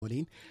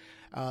morning.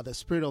 The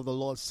Spirit of the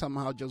Lord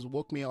somehow just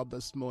woke me up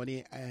this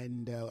morning,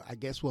 and I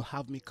guess will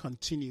have me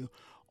continue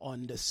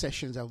on the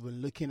sessions I've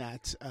been looking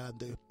at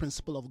the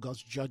principle of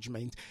God's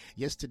judgment.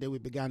 Yesterday we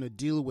began to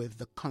deal with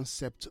the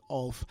concept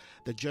of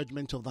the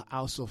judgment of the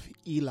house of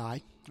Eli.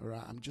 All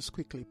right, I'm just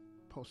quickly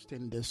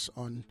posting this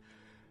on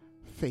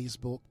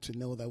Facebook to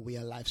know that we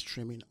are live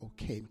streaming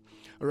okay.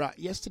 All right,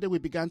 yesterday we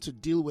began to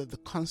deal with the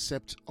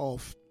concept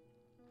of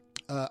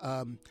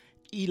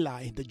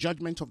Eli, the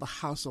judgment of the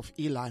house of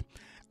Eli.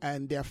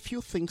 And there are a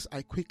few things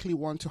I quickly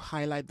want to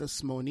highlight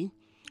this morning.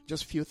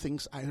 Just a few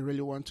things I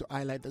really want to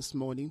highlight this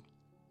morning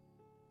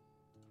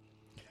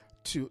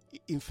to,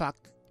 in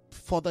fact,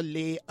 further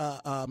lay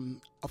a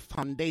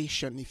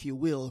foundation, if you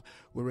will,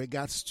 with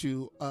regards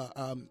to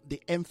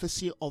the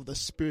emphasis of the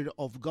Spirit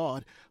of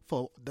God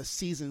for the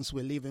seasons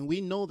we live in.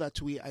 We know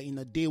that we are in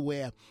a day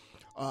where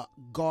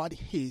God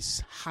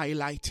is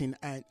highlighting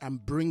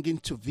and bringing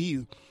to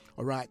view,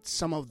 all right,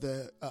 some of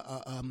the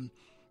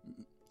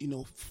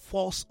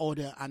false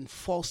order and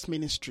false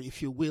ministry,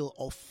 if you will,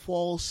 or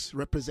false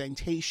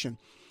representation,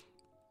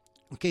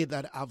 okay,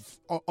 that have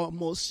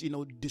almost,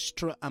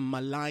 destroyed and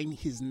maligned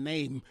his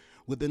name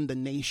within the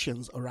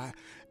nations, all right.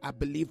 I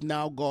believe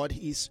now God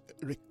is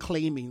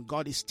reclaiming,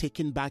 God is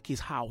taking back his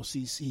house.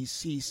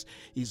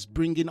 He's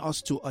bringing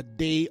us to a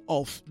day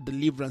of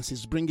deliverance.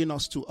 He's bringing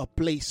us to a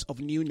place of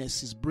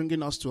newness. He's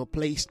bringing us to a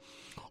place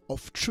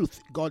of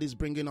truth. God is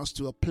bringing us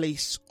to a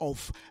place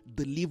of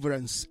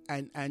deliverance,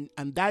 and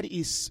that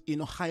is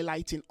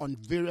highlighting on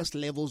various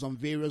levels, on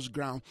various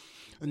ground.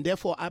 And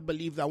therefore I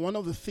believe that one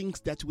of the things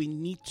that we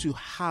need to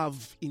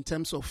have in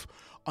terms of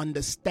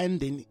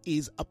understanding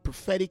is a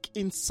prophetic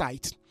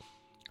insight,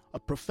 a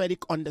prophetic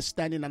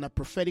understanding, and a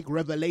prophetic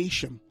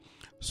revelation,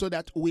 so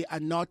that we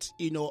are not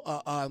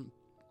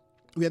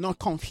we are not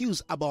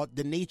confused about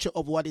the nature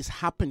of what is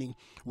happening.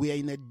 We are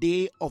in a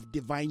day of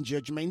divine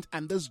judgment,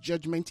 and this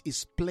judgment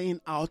is playing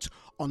out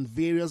on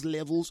various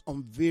levels,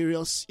 on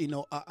various,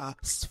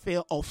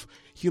 sphere of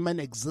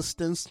human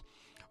existence.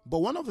 But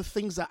one of the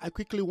things that I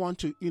quickly want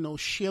to,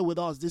 share with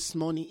us this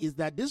morning is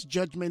that this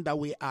judgment that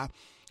we are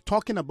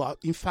talking about,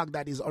 in fact,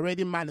 that is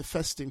already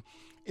manifesting,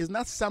 is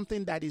not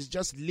something that is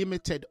just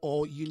limited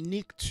or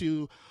unique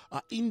to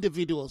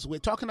individuals. We're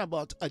talking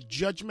about a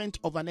judgment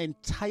of an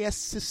entire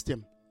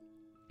system.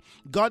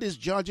 God is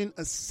judging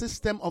a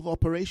system of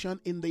operation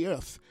in the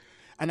earth.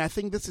 And I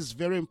think this is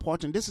very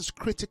important. This is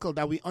critical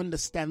that we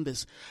understand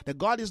this. That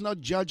God is not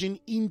judging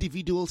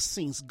individual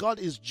sins. God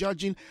is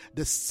judging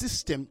the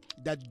system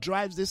that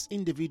drives these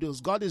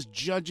individuals. God is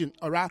judging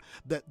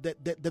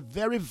the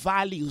very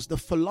values, the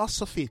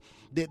philosophy,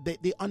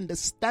 the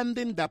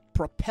understanding that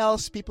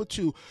propels people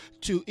to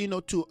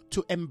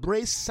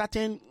embrace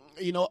certain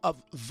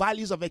of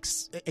values of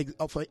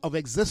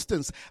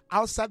existence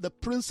outside the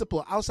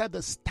principle, outside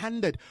the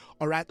standard,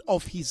 all right,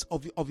 of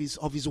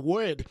his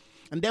word.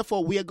 And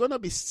therefore we are going to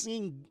be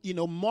seeing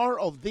more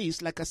of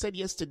this. Like I said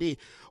yesterday,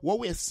 what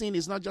we are seeing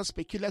is not just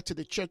peculiar to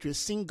the church. We're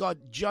seeing God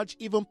judge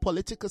even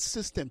political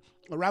system,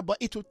 all right, but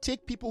it will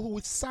take people who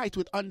with sight,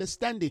 with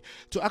understanding,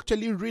 to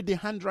actually read the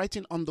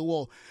handwriting on the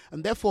wall.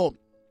 And therefore,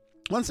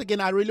 once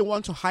again, I really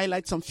want to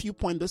highlight some few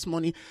points this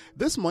morning.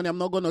 This morning, I'm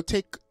not going to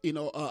take,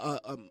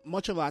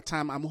 much of our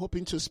time. I'm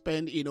hoping to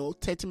spend,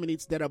 30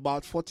 minutes, there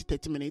about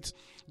 30 minutes,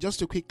 just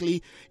to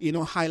quickly,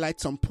 highlight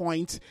some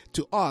points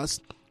to us.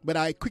 But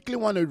I quickly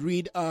want to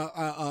read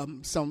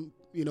some,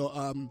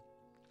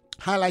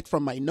 highlight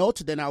from my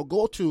note. Then I'll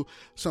go to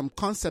some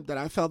concept that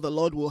I felt the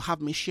Lord will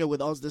have me share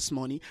with us this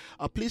morning.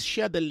 Please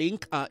share the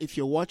link. If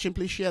you're watching,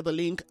 please share the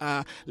link.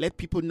 Let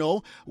people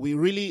know. We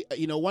really,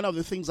 one of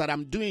the things that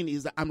I'm doing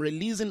is that I'm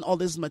releasing all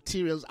these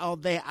materials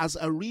out there as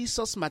a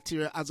resource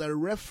material, as a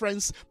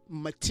reference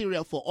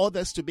material for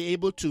others to be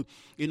able to,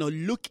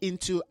 look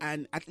into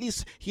and at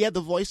least hear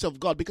the voice of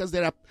God. Because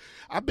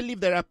I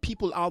believe there are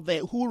people out there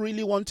who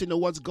really want to know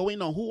what's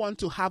going on, who want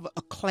to have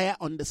a clear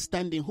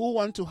understanding, who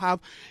want to have,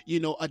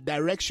 a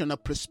direction, a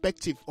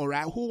perspective, all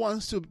right, who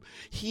wants to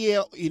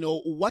hear,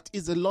 what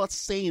is the Lord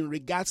saying in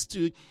regards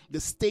to the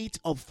state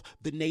of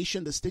the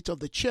nation, the state of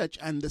the church,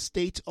 and the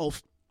state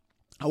of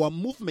our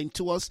movement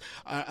towards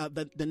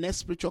the next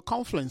spiritual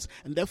conference.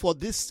 And therefore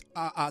this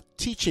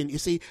teaching, you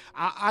see,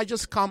 I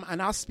just come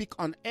and I speak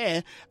on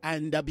air,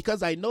 and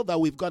because I know that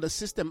we've got a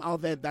system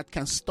out there that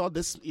can store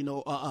this,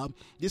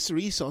 this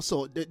resource.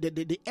 So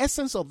the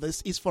essence of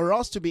this is for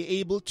us to be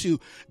able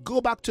to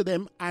go back to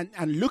them and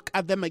look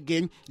at them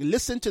again,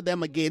 listen to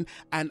them again,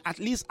 and at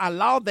least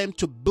allow them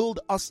to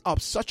build us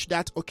up such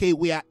that, okay,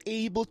 we are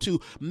able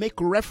to make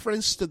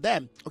reference to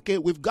them. Okay,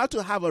 we've got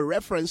to have a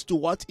reference to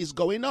what is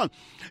going on.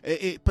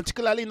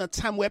 particularly in a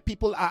time where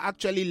people are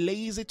actually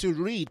lazy to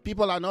read.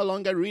 People are no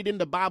longer reading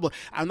the Bible.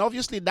 And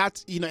obviously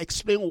that,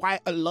 explain why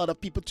a lot of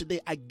people today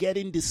are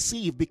getting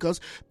deceived, because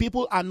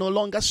people are no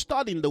longer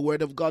studying the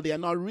Word of God. They are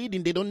not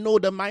reading. They don't know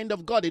the mind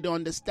of God. They don't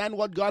understand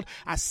what God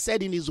has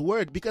said in His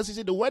Word, because you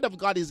see, the Word of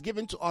God is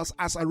given to us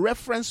as a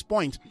reference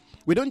point.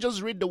 We don't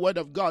just read the Word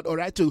of God, all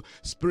right, to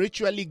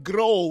spiritually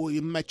grow,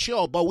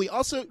 mature, but we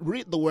also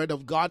read the Word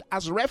of God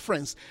as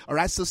reference, all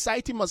right?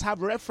 Society must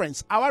have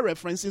reference. Our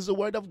reference is the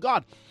Word of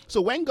God.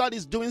 So when God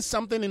is doing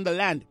something in the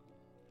land,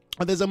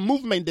 or there's a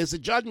movement, there's a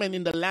judgment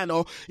in the land,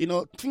 or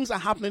things are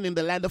happening in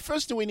the land, the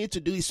first thing we need to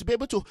do is to be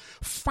able to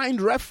find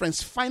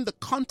reference, find the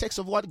context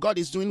of what God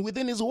is doing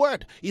within His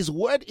Word. His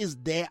Word is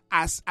there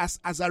as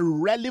a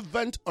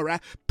relevant or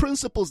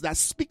principles that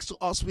speaks to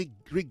us with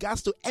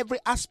regards to every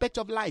aspect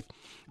of life.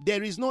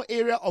 There is no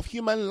area of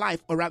human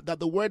life that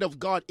the Word of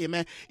God,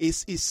 amen,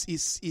 is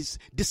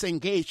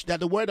disengaged, that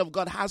the Word of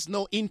God has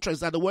no interest,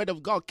 that the Word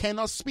of God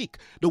cannot speak.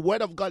 The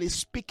Word of God is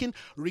speaking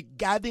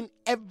regarding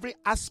every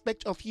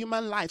aspect of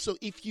human life. So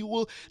if you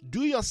will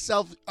do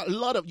yourself a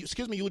lot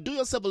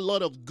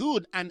of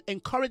good and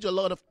encourage a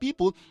lot of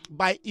people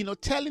by,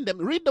 telling them,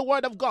 read the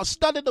Word of God,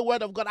 study the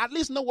Word of God, at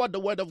least know what the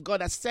Word of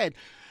God has said.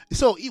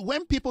 So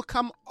when people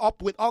come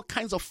up with all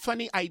kinds of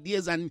funny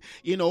ideas and,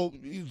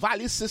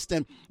 value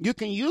system, you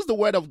can use the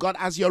Word of God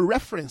as your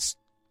reference,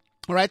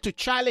 all right, to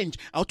challenge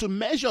or to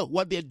measure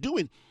what they're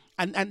doing.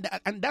 And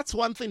that's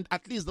one thing,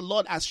 at least the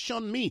Lord has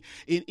shown me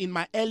in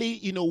my early,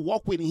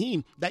 walk with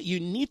Him, that you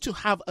need to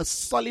have a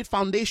solid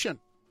foundation.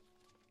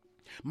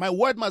 My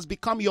word must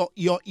become your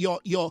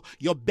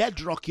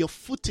bedrock, your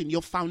footing,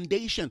 your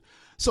foundation.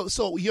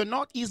 So you're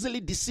not easily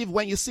deceived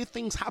when you see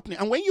things happening.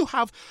 And when you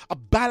have a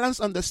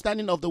balanced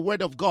understanding of the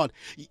Word of God,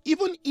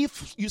 even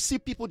if you see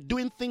people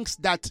doing things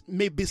that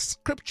may be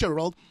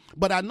scriptural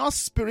but are not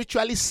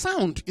spiritually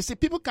sound. You see,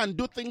 people can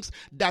do things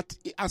that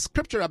are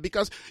scriptural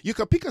because you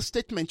can pick a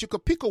statement, you can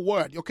pick a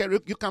word, okay,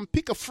 you can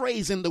pick a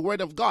phrase in the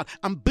Word of God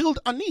and build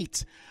on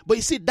it. But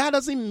you see, that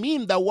doesn't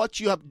mean that what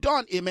you have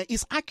done, amen,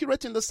 is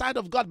accurate in the sight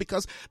of God,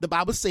 because the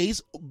Bible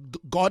says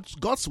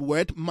God's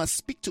Word must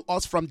speak to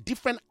us from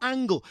different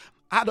angles.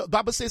 The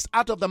Bible says,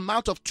 out of the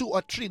mouth of two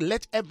or three,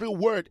 let every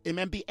word,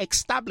 amen, be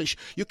established.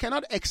 You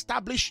cannot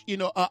establish,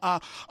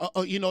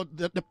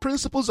 the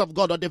principles of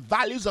God or the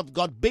values of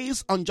God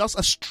based on just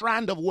a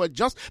strand of word,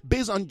 just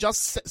based on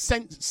just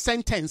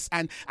sentence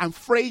and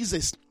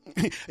phrases.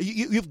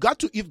 You've got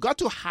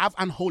to have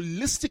an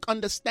holistic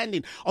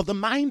understanding of the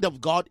mind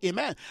of God.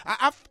 Amen.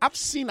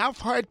 I've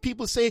heard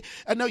people say,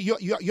 no,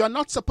 you're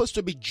not supposed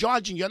to be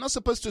judging. You're not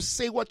supposed to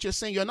say what you're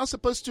saying. You're not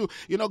supposed to,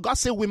 God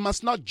said we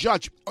must not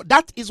judge.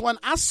 That is one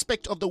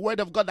aspect of the Word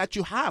of God that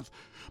you have.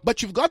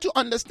 But you've got to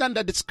understand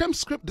that the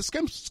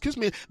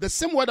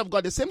same Word of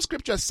God, the same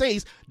scripture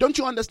says, don't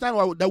you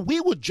understand that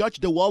we would judge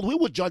the world, we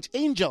would judge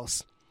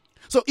angels.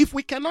 So if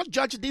we cannot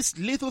judge these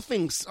little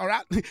things, all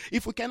right,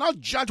 if we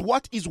cannot judge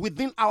what is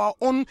within our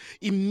own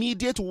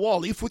immediate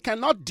wall, if we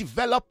cannot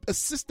develop a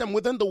system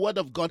within the Word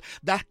of God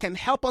that can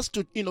help us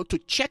to, to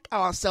check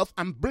ourselves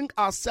and bring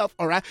ourselves,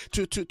 all right,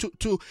 to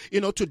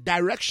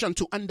direction,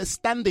 to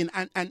understanding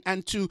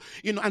and to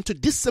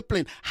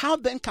discipline, how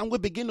then can we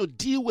begin to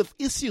deal with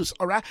issues,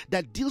 all right,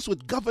 that deals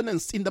with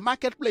governance in the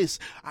marketplace?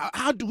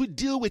 How do we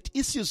deal with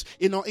issues,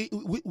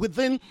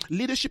 within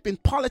leadership in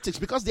politics?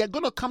 Because they're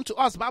going to come to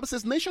us. The Bible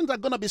says nations are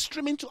going to be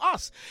streaming to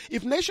us.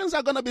 If nations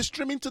are going to be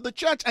streaming to the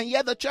church, and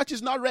yet the church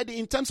is not ready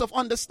in terms of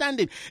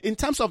understanding, in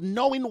terms of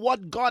knowing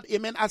what God,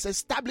 amen, has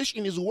established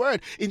in His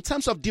Word, in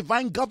terms of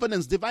divine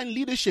governance, divine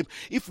leadership,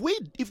 if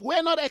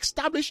we're not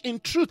established in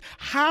truth,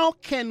 how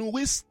can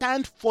we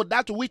stand for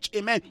that which,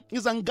 amen,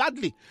 is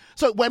ungodly?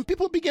 So when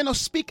people begin to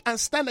speak and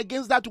stand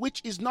against that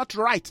which is not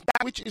right,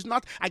 that which is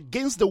not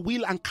against the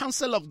will and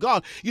counsel of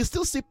God, you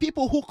still see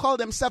people who call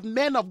themselves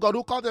men of God,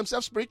 who call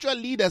themselves spiritual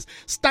leaders,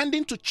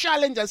 standing to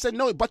challenge and say,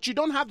 no, but you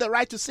don't have the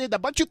right to say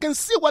that. But you can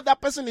see what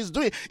that person is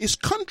doing is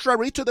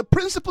contrary to the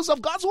principles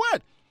of God's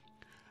Word.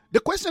 The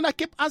question I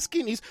keep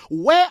asking is,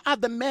 where are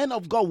the men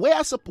of God? Where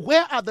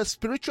are the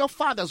spiritual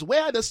fathers?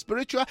 Where are the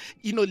spiritual,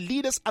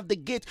 leaders at the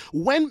gate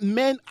when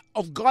men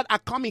of God are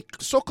coming,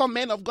 so-called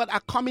men of God are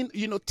coming,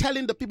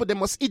 telling the people they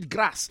must eat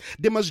grass,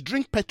 they must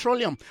drink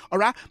petroleum, all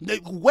right?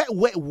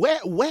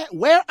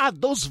 Where are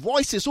those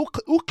voices who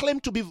claim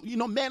to be,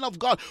 men of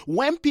God?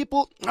 When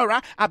people, all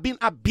right, are being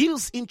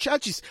abused in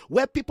churches,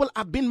 where people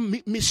are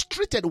being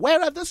mistreated,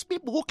 where are those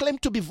people who claim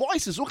to be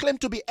voices, who claim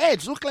to be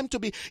heads, who claim to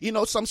be,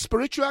 some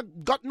spiritual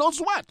God knows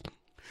what?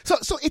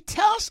 So it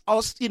tells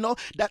us,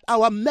 that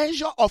our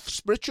measure of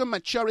spiritual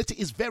maturity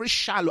is very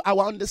shallow,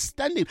 our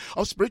understanding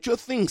of spiritual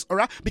things, all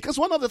right? Because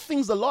one of the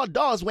things the Lord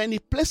does when He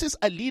places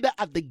a leader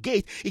at the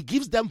gate, He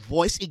gives them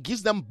voice, He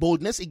gives them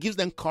boldness, He gives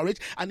them courage,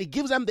 and He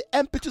gives them the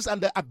impetus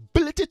and the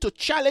ability to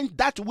challenge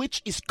that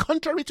which is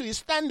contrary to His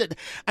standard.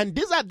 And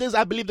these are days,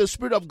 I believe, the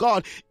Spirit of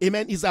God,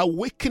 amen, is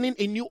awakening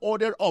a new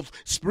order of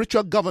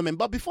spiritual government.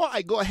 But before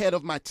I go ahead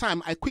of my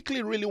time, I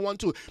quickly really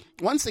want to,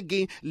 once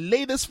again,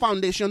 lay this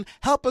foundation,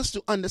 help us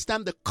to understand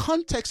understand the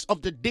context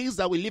of the days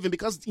that we live in,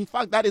 because in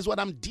fact, that is what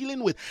I'm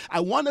dealing with.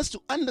 I want us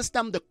to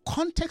understand the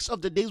context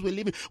of the days we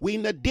live in. We're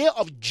in a day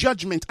of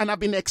judgment, and I've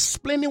been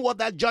explaining what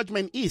that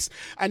judgment is.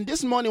 And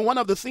this morning, one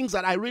of the things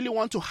that I really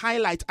want to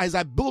highlight as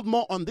I build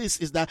more on this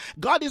is that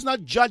God is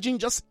not judging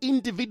just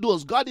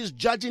individuals. God is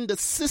judging the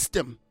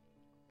system.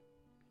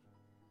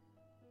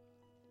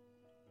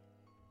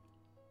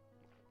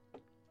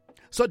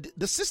 So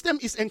the system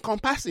is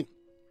encompassing.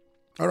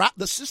 All right,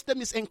 the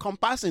system is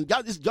encompassing.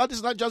 God is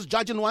not just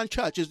judging one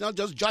church. It's not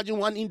just judging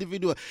one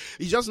individual.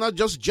 It's just not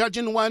just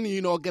judging one,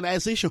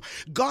 organization.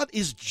 God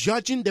is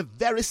judging the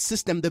very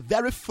system, the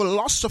very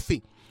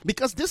philosophy.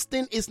 Because this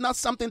thing is not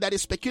something that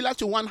is peculiar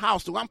to one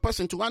house, to one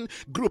person, to one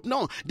group.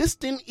 No, this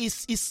thing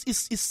is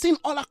seen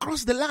all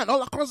across the land,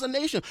 all across the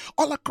nation,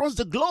 all across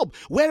the globe.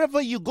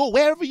 Wherever you go,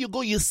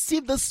 you see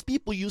these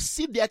people, you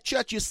see their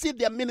church, you see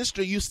their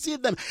ministry, you see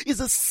them. It's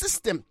a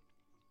system.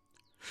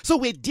 So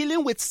we're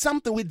dealing with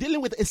something. We're dealing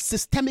with a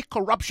systemic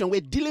corruption. We're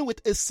dealing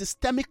with a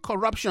systemic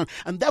corruption.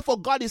 And therefore,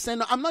 God is saying,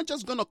 no, I'm not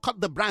just going to cut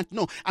the branch.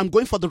 No, I'm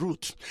going for the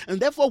root. And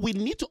therefore, we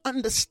need to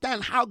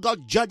understand how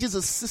God judges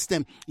a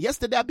system.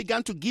 Yesterday, I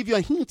began to give you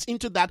a hint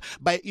into that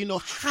by,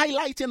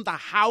 highlighting the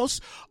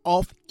house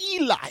of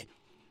Eli.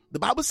 The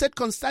Bible said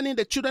concerning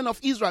the children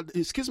of Eli,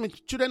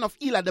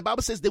 the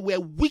Bible says they were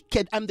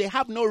wicked and they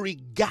have no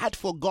regard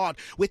for God.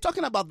 We're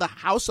talking about the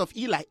house of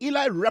Eli.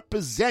 Eli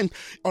represents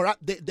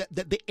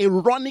the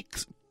Aaronic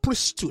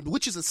priesthood,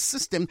 which is a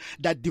system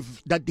that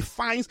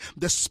defines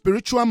the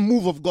spiritual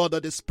move of God, or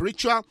the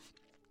spiritual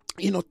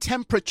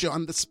temperature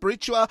and the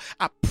spiritual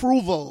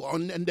approval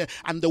and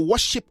the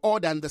worship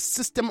order and the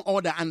system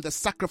order and the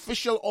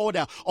sacrificial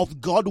order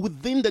of God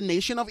within the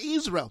nation of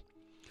Israel.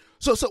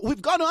 So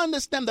we've got to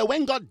understand that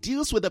when God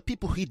deals with the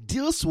people, he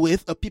deals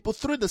with a people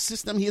through the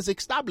system he has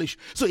established.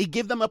 So he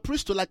gave them a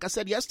priesthood. Like I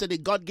said yesterday,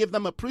 God gave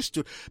them a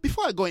priesthood.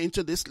 Before I go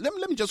into this, let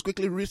me just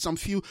quickly read some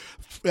few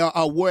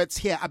words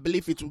here. I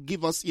believe it will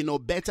give us,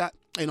 better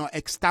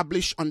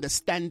establish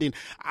understanding.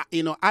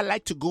 I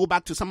like to go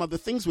back to some of the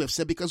things we've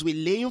said because we're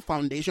laying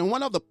foundation.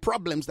 One of the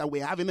problems that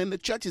we're having in the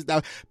church is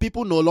that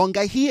people no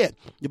longer hear.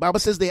 The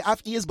Bible says they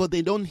have ears, but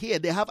they don't hear.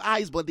 They have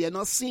eyes, but they are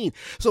not seeing.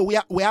 So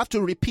we have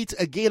to repeat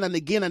again and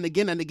again and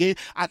again and again,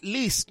 at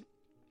least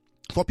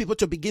for people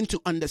to begin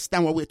to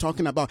understand what we're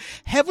talking about.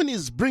 Heaven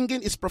is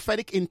bringing its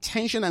prophetic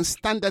intention and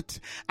standard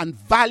and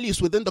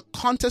values within the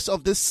context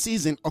of this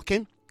season,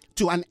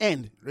 to an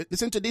end.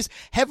 Listen to this.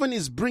 Heaven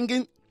is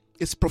bringing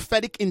its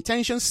prophetic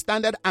intention,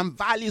 standard, and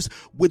values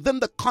within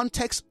the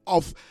context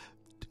of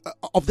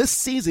this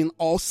season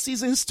or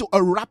seasons to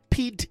a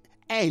rapid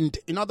end.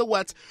 In other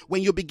words,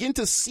 when you begin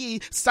to see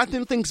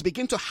certain things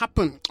begin to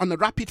happen on a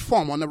rapid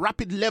form, on a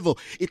rapid level,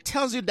 it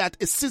tells you that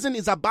a season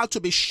is about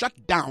to be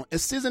shut down. A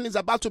season is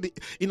about to be,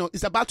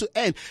 is about to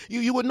end.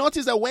 You will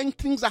notice that when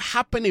things are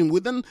happening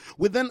within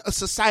a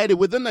society,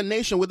 within a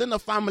nation, within a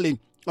family,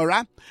 all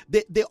right,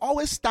 they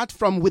always start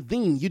from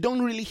within. You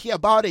don't really hear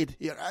about it.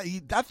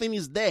 That thing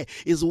is there,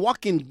 is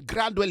walking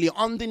gradually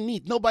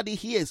underneath. Nobody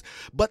hears,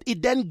 but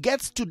it then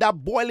gets to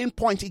that boiling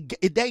point.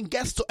 It then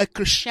gets to a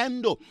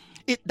crescendo.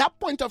 That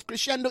point of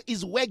crescendo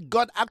is where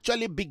God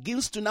actually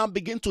begin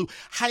to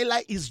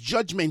highlight his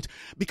judgment.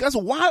 Because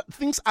while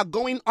things are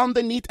going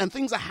underneath and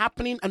things are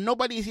happening and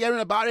nobody is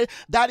hearing about it,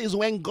 that is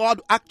when God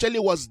actually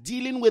was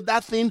dealing with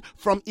that thing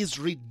from his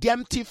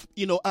redemptive,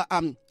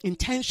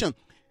 intention.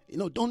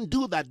 Don't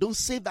do that. Don't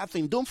say that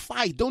thing. Don't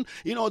fight. Don't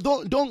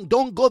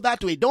go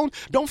that way.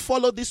 Don't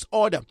follow this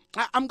order.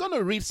 I'm going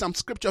to read some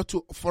scripture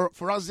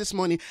for us this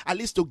morning, at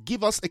least to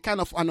give us a kind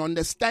of an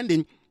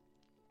understanding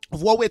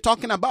of what we're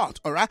talking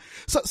about. All right.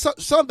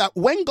 So that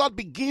when God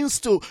begins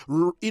to,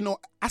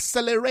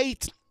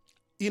 accelerate,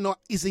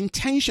 his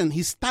intention,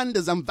 his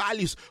standards and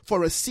values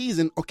for a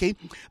season,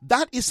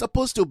 that is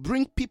supposed to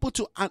bring people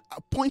to a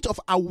point of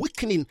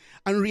awakening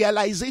and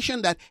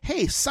realization that,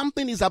 hey,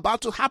 something is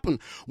about to happen.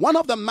 One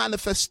of the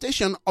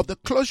manifestations of the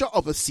closure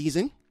of a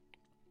season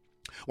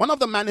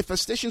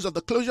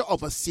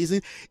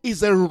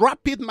is a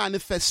rapid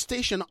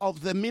manifestation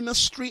of the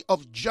ministry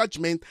of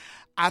judgment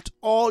at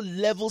all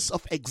levels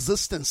of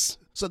existence.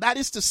 So that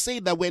is to say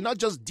that we're not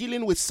just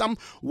dealing with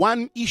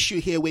one issue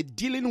here. We're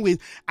dealing with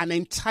an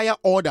entire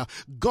order.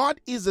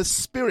 God is a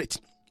spirit.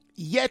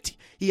 Yet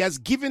he has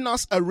given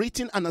us a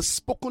written and a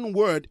spoken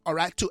word, all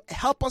right, to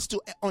help us to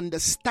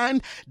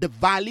understand the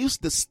values,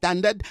 the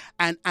standard,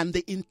 and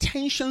the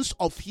intentions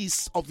of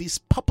his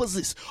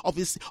purposes, of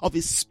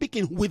his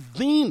speaking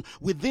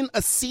within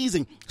a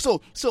season. So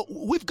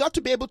we've got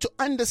to be able to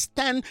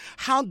understand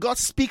how God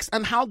speaks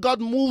and how God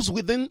moves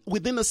within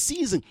a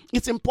season.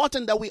 It's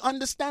important that we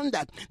understand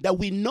that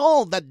we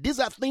know that these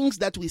are things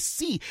that we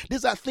see,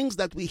 these are things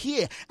that we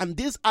hear, and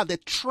these are the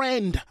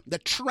trend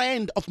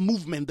of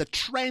movement, the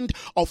trend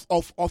of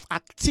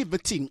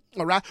activity,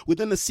 all right,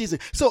 within a season.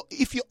 So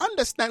if you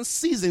understand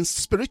seasons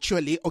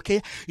spiritually,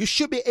 you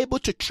should be able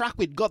to track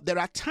with God. There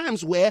are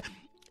times where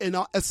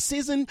a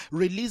season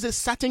releases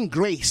certain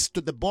grace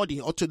to the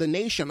body or to the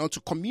nation or to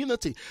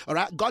community. All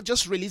right. God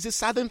just releases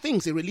certain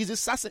things. He releases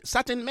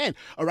certain men.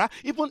 All right.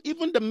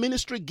 Even the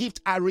ministry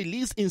gifts are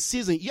released in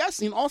season.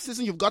 Yes, in all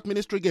seasons you've got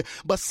ministry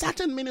gift, but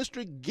certain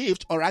ministry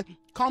gift, all right,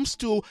 comes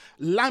to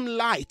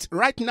limelight.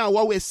 Right now,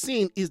 what we're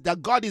seeing is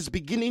that God is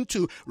beginning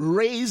to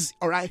raise,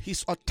 all right,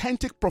 his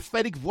authentic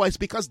prophetic voice,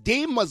 because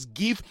they must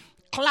give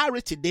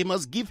clarity, they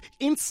must give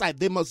insight,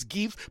 they must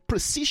give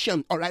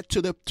precision, all right,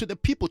 to the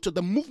people, to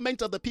the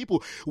movement of the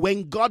people.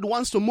 When God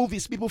wants to move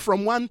his people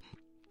from one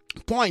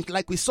point,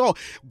 like we saw,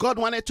 God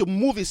wanted to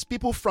move his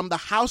people from the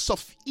house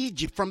of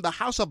Egypt, from the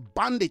house of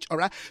bondage, all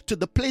right, to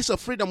the place of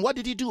freedom. What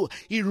did he do?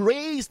 He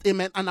raised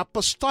an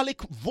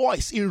apostolic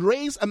voice. He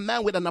raised a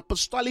man with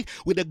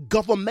a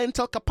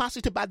governmental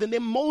capacity by the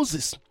name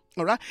Moses.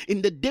 All right.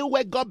 In the day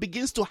where God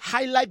begins to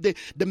highlight the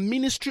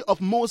ministry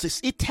of Moses,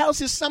 it tells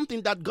you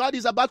something that God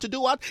is about to do.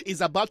 What? Is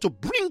about to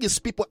bring his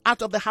people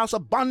out of the house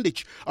of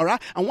bondage. All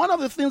right. And one of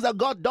the things that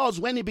God does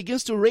when he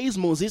begins to raise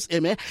Moses,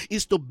 amen,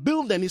 is to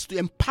build them, is to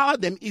empower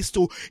them, is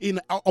to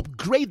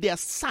upgrade their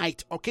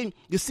sight. Okay.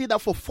 You see that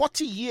for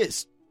 40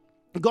 years,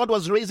 God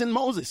was raising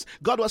Moses.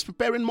 God was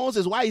preparing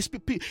Moses. Why? His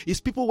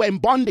people were in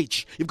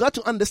bondage. You've got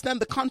to understand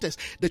the context.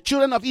 The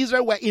children of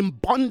Israel were in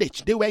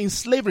bondage. They were in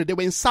slavery. They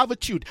were in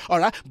servitude. All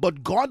right.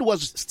 But God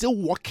was still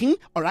working,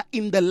 all right,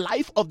 in the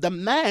life of the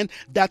man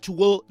that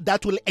will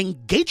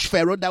engage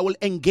Pharaoh, that will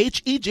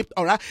engage Egypt,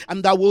 all right,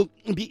 and that will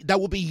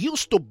be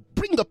used to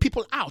bring the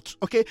people out.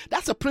 Okay.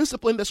 That's a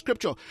principle in the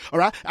scripture. All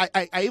right.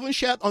 I even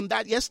shared on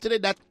that yesterday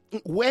that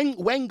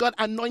when God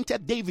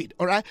anointed David,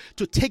 all right,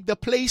 to take the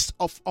place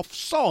of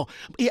Saul,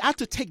 he had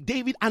to take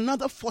David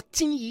another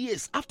 14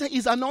 years after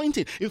his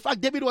anointing. In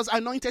fact, David was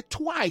anointed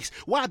twice.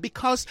 Why?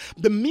 Because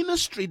the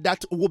ministry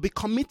that will be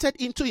committed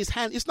into his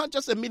hand is not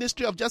just a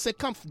ministry of just say,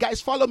 come,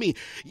 guys, follow me.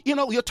 You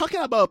know, you're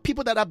talking about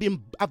people that have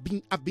been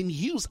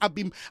used, have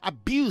been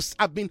abused,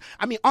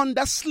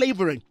 under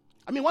slavery.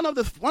 I mean, one of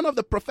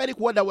the prophetic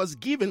word that was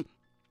given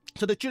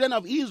to the children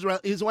of Israel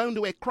is when they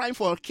were crying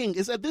for a king.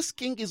 He said, this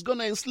king is going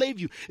to enslave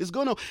you. He's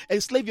going to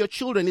enslave your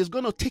children. He's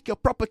going to take your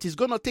property. He's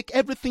going to take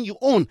everything you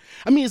own.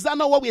 I mean, is that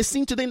not what we're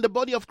seeing today in the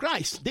body of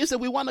Christ? They say,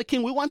 we want a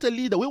king. We want a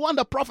leader. We want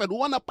a prophet. We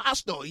want a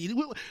pastor.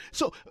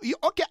 So,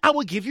 okay, I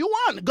will give you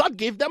one. God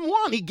gave them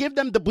one. He gave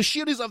them the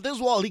Bushiris of this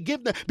world. He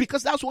gave them,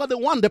 because that's what they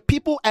want. The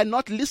people are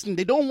not listening.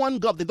 They don't want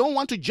God. They don't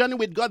want to journey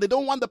with God. They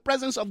don't want the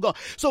presence of God.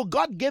 So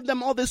God gave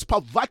them all this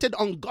perverted,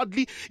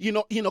 ungodly,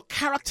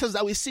 characters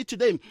that we see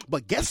today.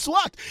 But guess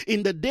what?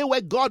 In the day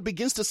where God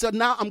begins to say,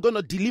 now I'm going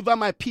to deliver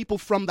my people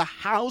from the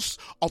house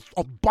of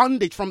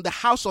bondage, from the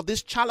house of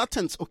these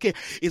charlatans, okay,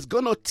 it's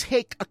going to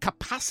take a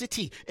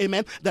capacity,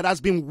 amen, that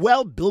has been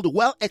well built,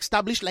 well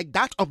established, like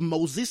that of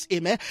Moses,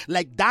 amen,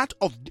 like that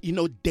of,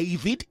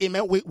 David,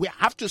 amen. We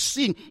have to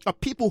see a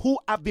people who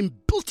have been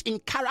built in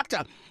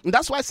character. And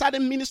that's why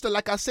certain ministers,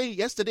 like I said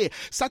yesterday,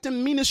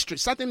 certain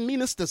ministers,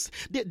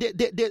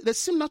 they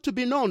seem not to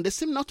be known. They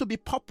seem not to be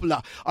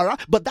popular, all right?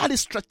 But that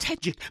is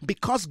strategic,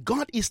 because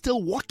God is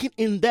still working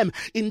in them.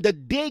 In the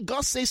day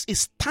God says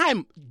it's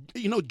time,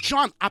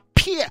 John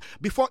appear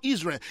before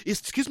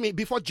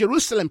before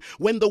Jerusalem.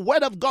 When the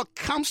word of God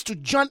comes to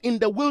John in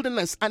the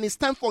wilderness, and it's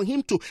time for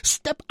him to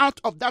step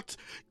out of that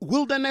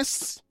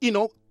wilderness,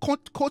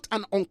 quote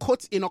and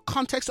unquote,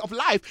 context of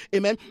life,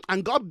 amen.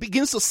 And God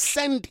begins to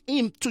send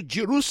him to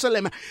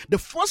Jerusalem. The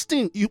first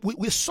thing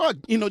we saw,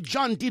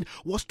 John did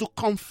was to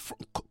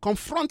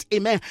confront,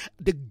 amen,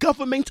 the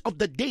government of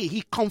the day.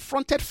 He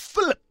confronted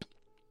Philip.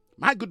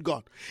 My good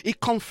God. He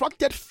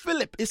confronted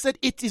Philip. He said,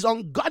 it is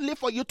ungodly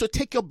for you to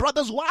take your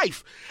brother's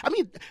wife. I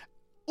mean,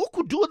 who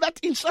could do that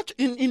in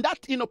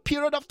that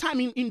period of time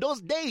in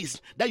those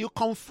days, that you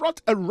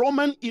confront a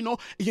Roman,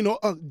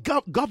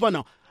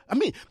 governor? I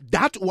mean,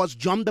 that was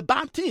John the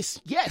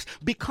Baptist. Yes,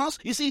 because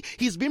you see,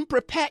 he's been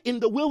prepared in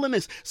the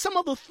wilderness. Some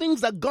of the things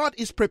that God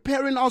is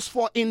preparing us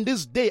for in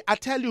this day, I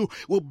tell you,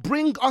 will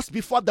bring us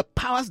before the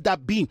powers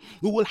that be.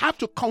 We will have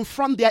to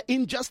confront their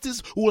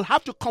injustice. We will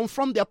have to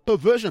confront their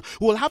perversion.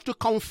 We will have to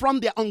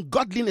confront their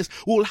ungodliness.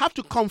 We will have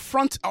to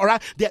confront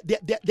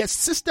their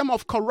system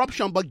of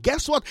corruption. But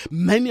guess what?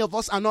 Many of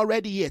us are not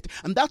ready yet.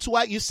 And that's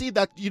why you see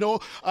that,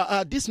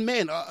 these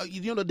men,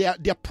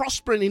 they're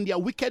prospering in their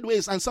wicked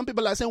ways. And some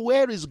people are saying,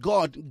 where is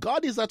God?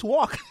 God is at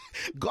work.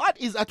 God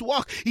is at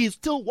work. He's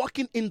still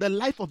working in the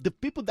life of the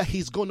people that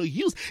he's going to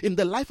use, in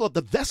the life of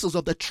the vessels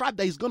of the tribe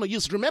that he's going to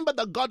use. Remember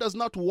that God does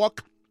not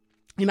work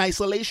in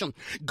isolation.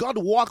 God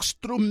walks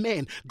through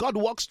men. God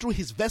walks through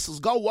his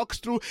vessels. God walks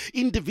through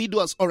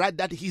individuals, all right,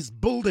 that he's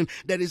building.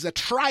 There is a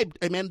tribe,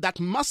 amen, that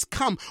must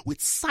come with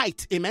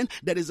sight, amen.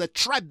 There is a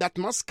tribe that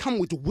must come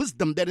with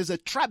wisdom. There is a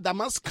tribe that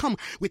must come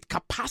with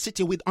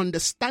capacity, with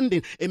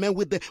understanding, amen,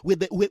 with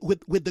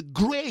the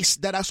grace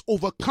that has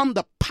overcome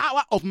the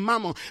power of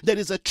mammon. There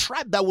is a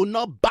tribe that will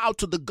not bow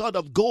to the God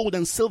of gold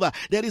and silver.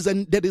 There is a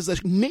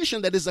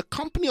nation, there is a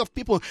company of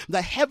people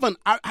that heaven,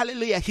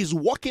 hallelujah, he's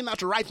walking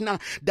at right now,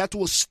 that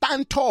will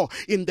stand tall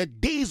in the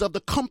days of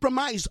the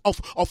compromise of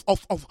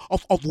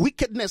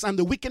wickedness and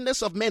the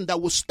wickedness of men,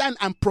 that will stand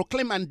and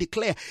proclaim and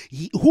declare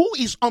who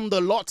is on the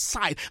Lord's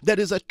side. There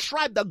is a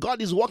tribe that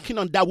God is working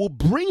on that will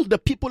bring the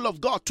people of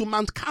God to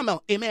Mount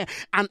Carmel, amen,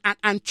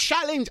 and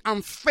challenge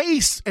and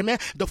face, amen,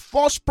 the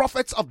false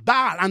prophets of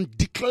Baal and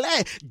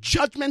declare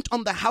judgment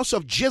on the house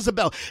of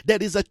Jezebel.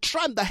 There is a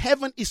tribe that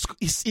heaven is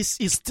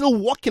still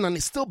working on,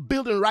 is still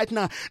building right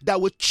now, that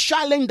will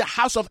challenge the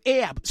house of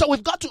Ahab. So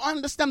we've got to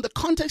understand the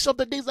context of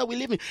the days that we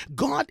live in.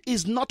 God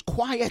is not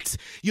quiet.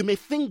 You may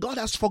think God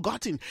has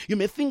forgotten. You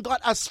may think God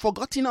has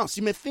forgotten us.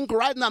 You may think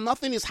right now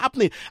nothing is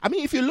happening. I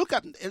mean, if you look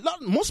at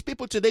most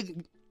people today,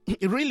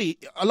 really,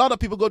 a lot of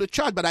people go to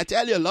church, but I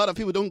tell you, a lot of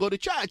people don't go to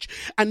church.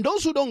 And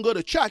those who don't go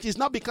to church, it's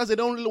not because they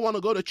don't really want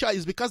to go to church.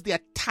 It's because they are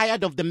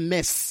tired of the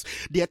mess.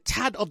 They are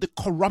tired of the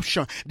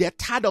corruption. They are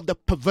tired of the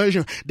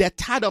perversion. They are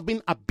tired of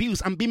being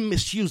abused and being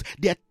misused.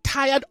 They are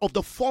tired of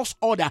the false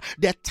order.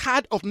 They are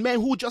tired of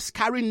men who just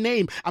carry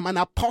name. I'm an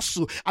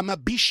apostle. I'm a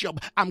bishop.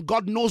 I'm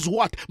God knows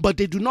what. But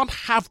they do not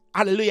have,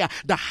 hallelujah,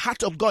 the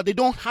heart of God. They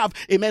don't have,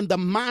 amen, the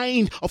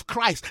mind of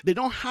Christ. They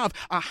don't have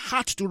a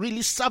heart to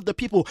really serve the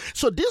people.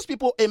 So these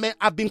people, amen,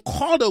 have been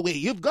called away.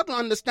 You've got to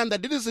understand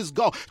that this is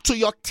God. To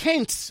your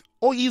tents,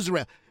 O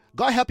Israel.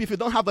 God help you if you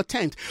don't have a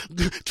tent.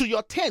 To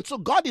your tent. So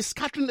God is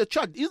scattering the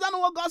church. Is that not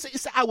what God said? He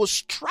said, I will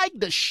strike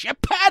the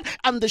shepherd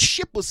and the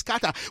sheep will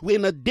scatter. We're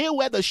in a day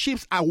where the sheep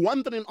are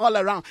wandering all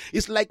around.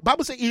 It's like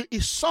Bible says he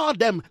saw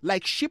them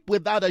like sheep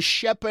without a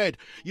shepherd.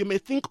 You may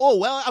think, oh,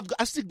 well,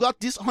 I still got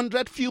this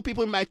 100 few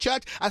people in my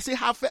church. I still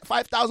have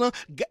 5,000.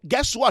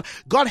 Guess what?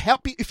 God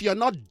help you if you're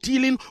not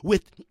dealing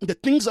with the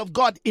things of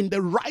God in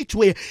the right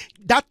way.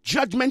 That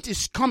judgment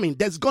is coming.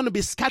 There's going to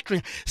be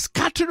scattering.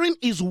 Scattering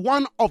is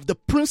one of the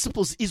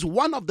principles, is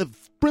one of the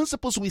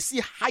principles we see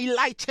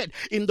highlighted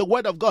in the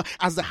word of God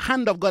as the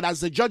hand of God,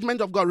 as the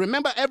judgment of God.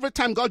 Remember, every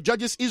time God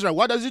judges Israel,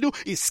 what does he do?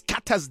 He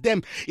scatters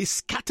them. He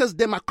scatters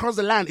them across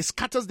the land. He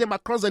scatters them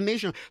across the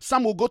nation.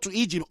 Some will go to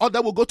Egypt,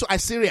 others will go to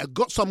Assyria,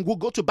 some will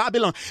go to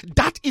Babylon.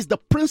 That is the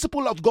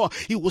principle of God.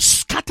 He will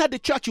scatter the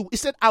church. He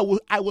said, I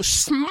will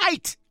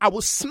smite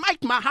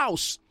my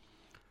house.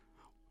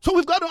 So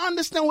we've got to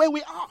understand where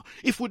we are.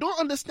 If we don't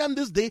understand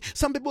this day,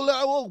 some people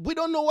are, oh, we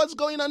don't know what's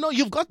going on. No,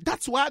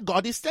 that's why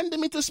God is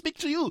sending me to speak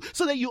to you,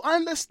 so that you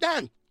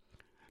understand.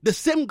 The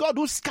same God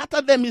who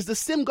scattered them is the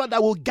same God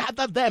that will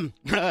gather them.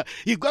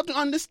 You've got to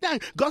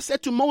understand. God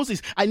said to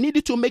Moses, I need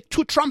you to make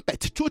two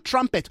trumpets.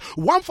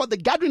 One for the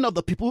gathering of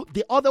the people.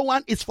 The other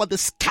one is for the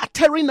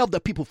scattering of the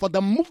people, for the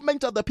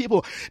movement of the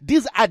people.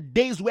 These are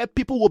days where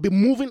people will be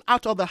moving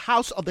out of the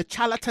house of the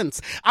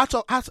charlatans, out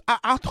of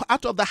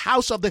the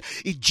house of the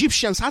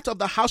Egyptians, out of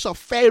the house of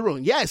Pharaoh.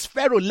 Yes,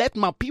 Pharaoh, let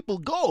my people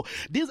go.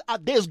 These are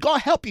days.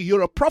 God help you.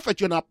 You're a prophet.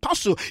 You're an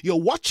apostle. You're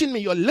watching me.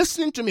 You're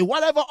listening to me.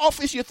 Whatever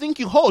office you think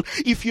you hold,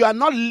 if you are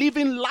not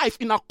living life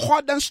in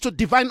accordance to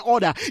divine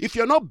order, if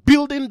you're not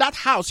building that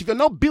house, if you're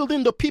not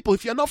building the people,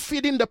 if you're not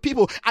feeding the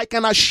people, I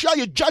can assure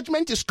you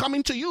judgment is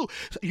coming to you.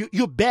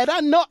 You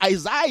better know.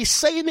 Isaiah is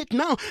saying it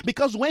now,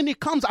 because when it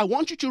comes, I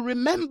want you to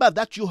remember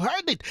that you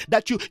heard it,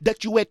 that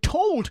you were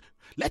told.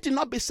 Let it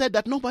not be said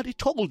that nobody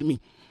told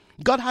me.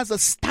 God has a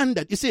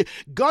standard. You see,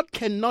 God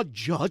cannot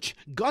judge.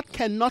 God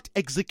cannot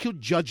execute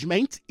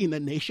judgment in a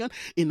nation,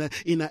 in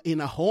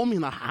a home,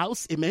 in a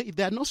house. Amen. If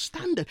there are no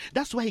standard,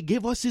 that's why He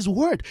gave us His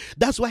word.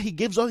 That's why He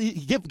gave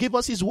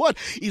us His word.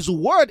 His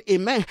word,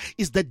 amen,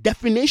 is the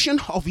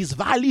definition of His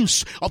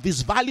values, of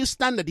His value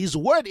standard. His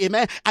word,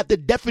 amen, are the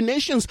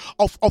definitions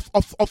of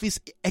His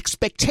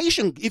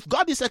expectation. If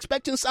God is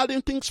expecting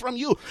certain things from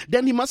you,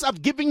 then He must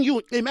have given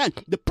you, amen,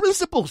 the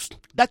principles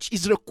that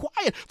is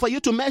required for you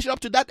to measure up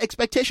to that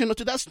expectation,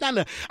 to that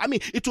standard. I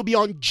mean, it will be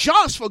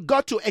unjust for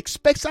God to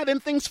expect certain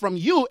things from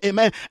you,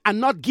 amen,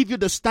 and not give you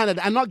the standard,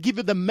 and not give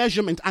you the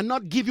measurement, and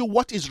not give you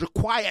what is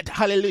required.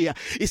 Hallelujah.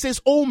 It says,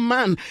 oh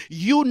man,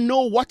 you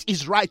know what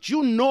is right.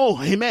 You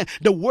know, amen,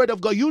 the word of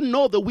God. You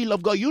know the will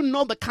of God. You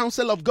know the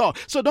counsel of God.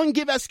 So don't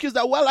give excuse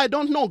that, well, I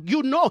don't know.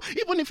 You know,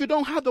 even if you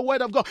don't have the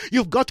word of God,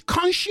 you've got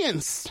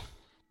conscience.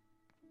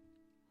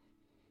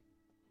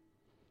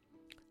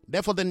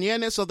 Therefore, the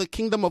nearness of the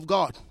kingdom of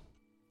God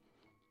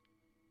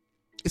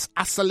is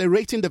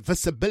accelerating the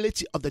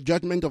visibility of the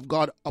judgment of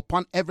God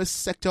upon every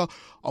sector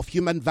of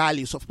human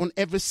values, upon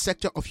every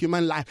sector of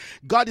human life.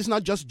 God is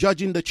not just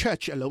judging the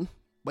church alone,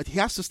 but He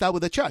has to start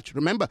with the church.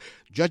 Remember,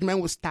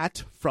 judgment will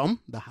start from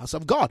the house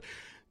of God.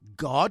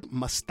 God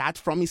must start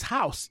from His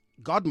house.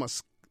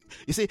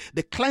 You see,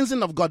 the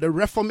cleansing of God, the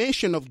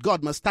reformation of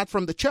God must start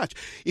from the church.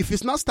 If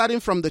it's not starting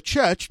from the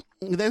church,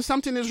 then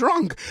something is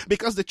wrong,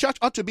 because the church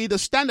ought to be the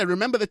standard.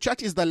 Remember, the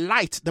church is the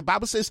light. The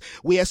Bible says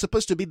we are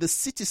supposed to be the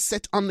city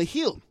set on the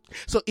hill.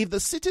 So if the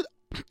city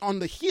on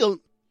the hill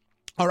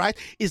All right,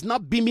 it's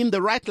not beaming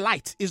the right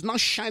light. It's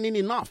not shining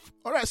enough.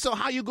 All right, so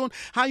how you going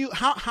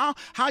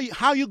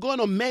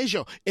to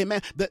measure,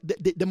 amen,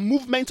 the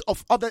movement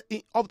of other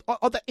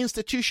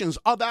institutions,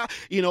 other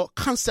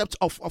concepts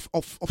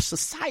of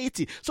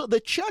society? So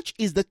the church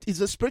is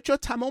the spiritual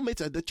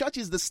thermometer. The church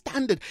is the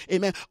standard,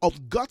 amen,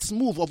 of God's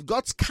move, of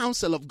God's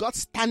counsel, of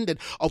God's standard,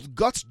 of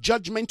God's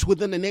judgment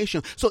within the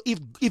nation. So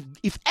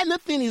if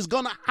anything is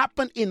going to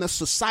happen in a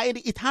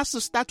society, it has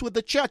to start with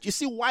the church. You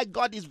see why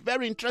God is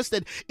very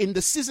interested in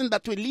the season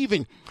that we live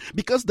in,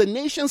 because the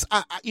nations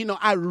are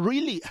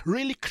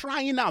really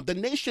crying out. The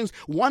nations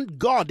want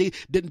God.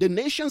 The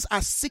nations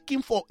are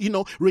seeking for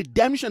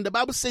redemption. The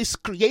Bible says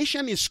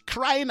creation is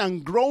crying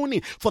and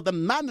groaning for the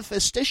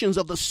manifestations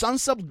of the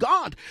sons of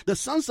God. The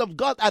sons of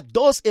God are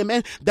those,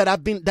 amen, that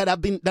have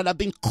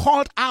been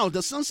called out.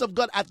 The sons of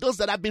God are those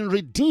that have been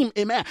redeemed,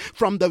 amen,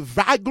 from the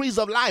vagaries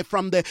of life,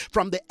 from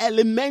the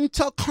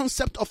elemental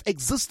concept of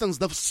existence.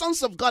 The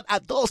sons of God are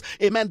those,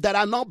 amen, that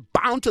are not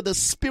bound to the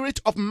spirit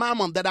of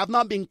mammon, that have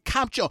not been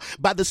captured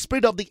by the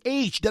spirit of the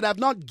age, that have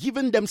not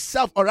given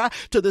themselves, all right,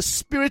 to the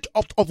spirit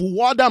of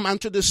whoredom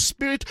and to the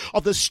spirit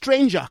of the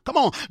stranger. Come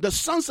on, the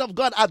sons of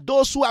God are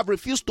those who have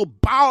refused to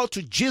bow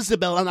to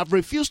Jezebel and have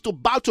refused to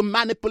bow to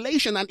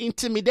manipulation and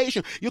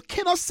intimidation. You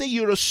cannot say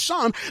you're a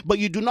son, but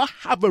you do not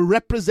have a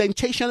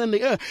representation in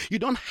the earth. You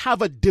don't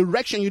have a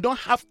direction. You don't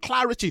have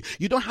clarity.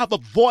 You don't have a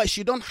voice.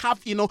 You don't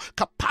have,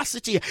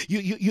 capacity.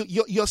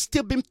 You're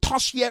still being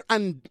tossed here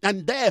and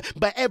there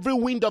by every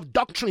wind of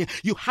doctrine.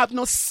 You have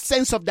no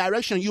sense of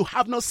direction. You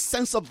have no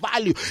sense of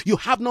value. You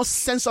have no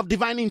sense of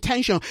divine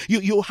intention.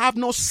 You have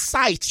no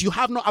sight. You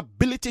have no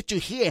ability to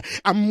hear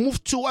and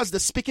move towards the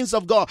speakings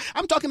of God.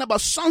 I'm talking about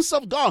sons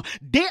of God.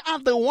 They are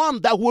the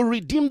one that will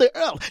redeem the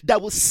earth,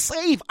 that will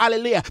save,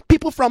 hallelujah,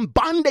 people from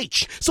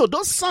bondage. So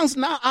those sons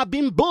now are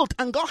being built,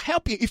 and God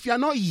help you if you are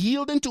not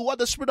yielding to what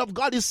the Spirit of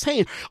God is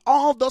saying.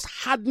 All those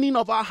hardening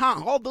of our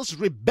heart, all those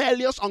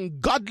rebellious,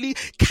 ungodly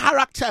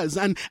characters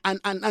and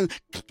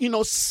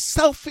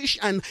selfish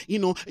and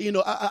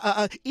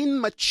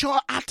immature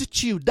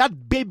attitude,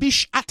 that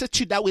babyish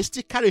attitude that we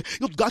still carry,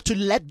 you've got to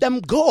let them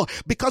go,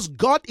 because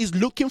God is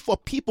looking for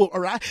people, all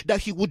right,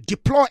 that He would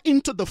deploy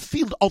into the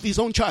field of His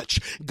own church.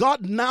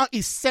 God now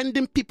is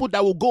sending people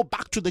that will go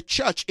back to the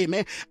church,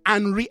 amen,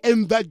 and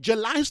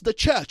re-evangelize the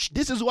church.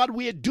 This is what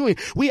we are doing.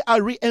 We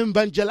are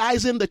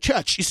re-evangelizing the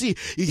church. You see,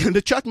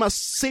 the church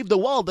must save the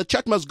world. The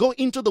church must go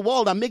into the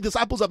world and make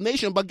disciples of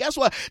nations. But guess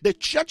what? The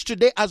church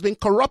today has been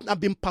corrupt and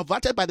been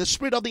perverted by the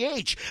spirit of the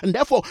age. And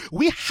therefore,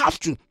 we have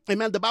to,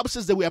 amen, the Bible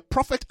says that we are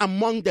prophet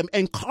among them,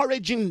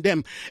 encouraging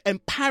them,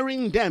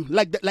 empowering them,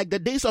 like the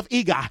days of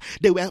Agar.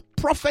 They were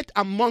prophet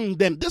among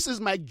them. This is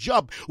my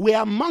job. We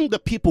are among the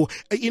people,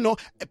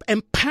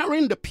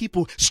 empowering the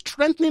people,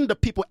 strengthening the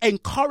people,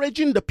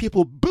 encouraging the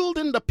people,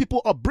 building the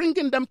people, or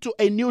bringing them to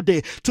a new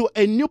day, to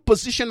a new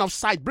position of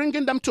sight,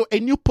 bringing them to a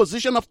new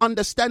position of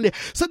understanding,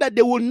 so that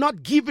they will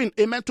not give in,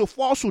 amen, to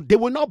falsehood. They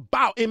will not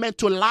bow, amen,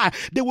 to lie.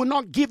 They will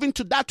not give in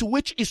to that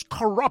which is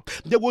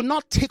corrupt. They will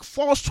not take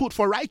falsehood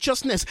for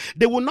righteousness.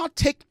 They will not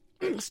take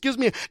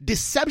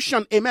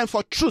deception, amen,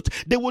 for truth.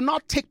 They will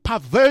not take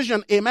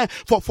perversion, amen,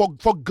 for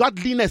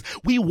godliness.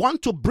 We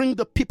want to bring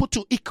the people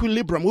to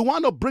equilibrium. We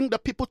want to bring the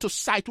people to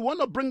sight. We want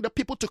to bring the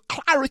people to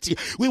clarity.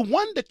 We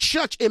want the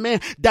church,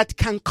 amen, that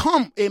can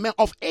come, amen,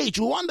 of age.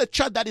 We want the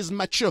church that is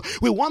mature.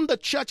 We want the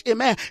church,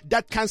 amen,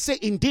 that can say,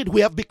 indeed,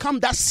 we have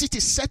become that city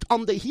set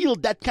on the hill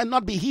that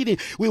cannot be hidden.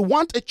 We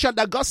want a church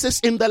that God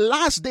says, in the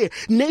last day,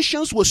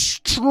 nations will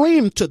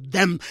stream to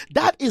them.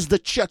 That is the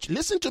church.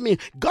 Listen to me.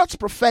 God's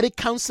prophetic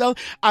counsel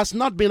has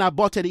not been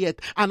aborted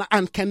yet,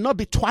 and cannot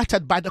be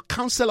thwarted by the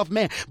counsel of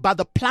men, by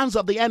the plans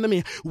of the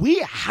enemy. We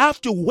have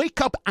to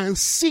wake up and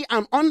see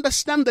and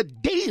understand the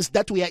days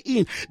that we are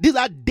in. These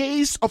are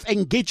days of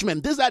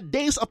engagement. These are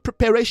days of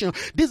preparation.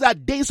 These are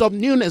days of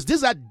newness.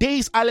 These are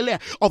days, hallelujah,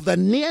 of the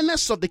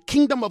nearness of the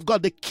kingdom of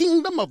God. The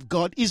kingdom of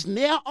God is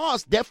near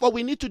us. Therefore,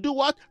 we need to do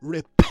what?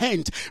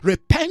 Repent.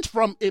 Repent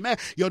from, amen,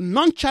 your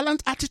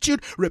nonchalant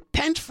attitude.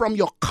 Repent from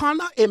your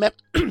carnal, amen,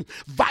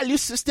 value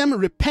system.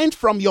 Repent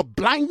from your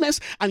blindness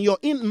and your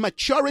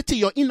immaturity,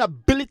 your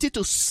inability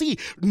to see,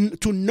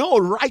 to know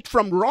right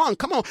from wrong.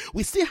 Come on,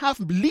 we still have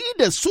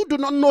leaders who do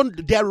not know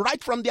their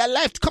right from their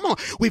left. Come on,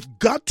 we've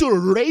got to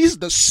raise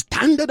the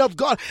standard of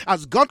God.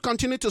 As God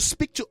continues to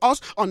speak to us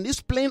on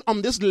this plane,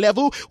 on this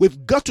level,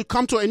 we've got to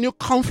come to a new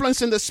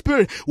confluence in the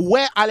spirit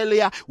where,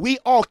 hallelujah, we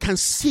all can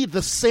see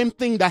the same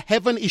thing that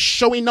heaven is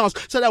showing us,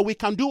 so that we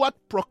can do what?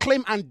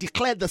 Proclaim and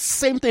declare the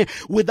same thing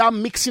without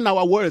mixing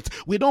our words.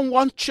 We don't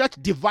want church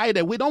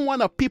divided. We don't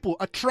want a people,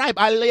 a tribe,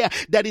 hallelujah,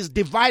 that is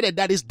divided,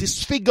 that is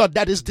disfigured,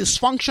 that is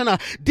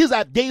dysfunctional. These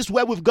are days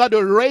where we've got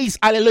to raise,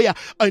 hallelujah,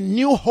 a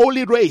new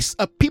holy race,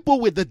 a people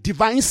with the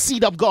divine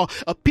seed of God,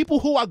 a people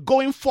who are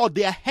going for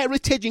their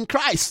heritage in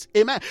Christ.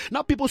 Amen.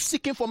 Not people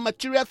seeking for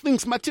material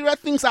things. Material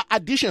things are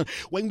addition.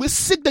 When we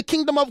seek the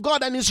kingdom of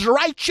God and His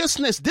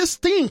righteousness, these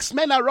things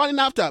men are running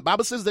after. The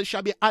Bible says they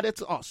shall be added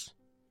to us.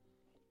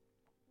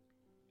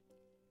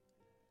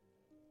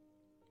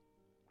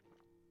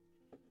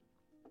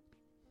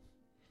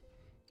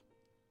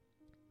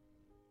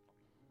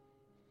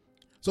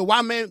 So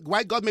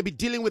why God may be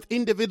dealing with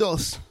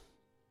individuals,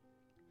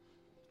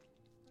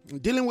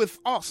 dealing with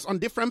us on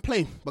different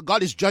plane, but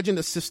God is judging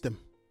the system.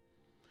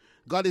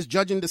 God is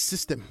judging the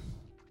system.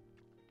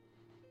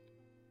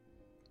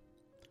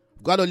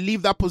 God will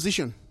leave that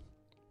position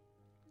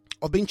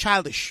of being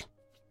childish.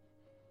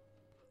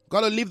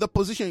 God will leave the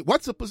position.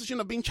 What's the position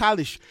of being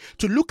childish?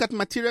 To look at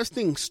material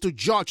things, to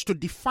judge, to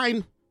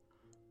define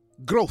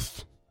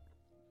growth.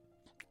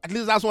 At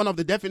least that's one of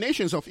the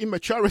definitions of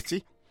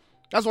immaturity.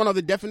 That's one of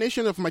the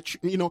definitions of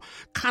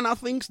carnal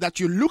things that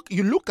you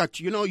look at.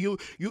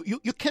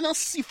 You cannot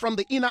see from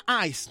the inner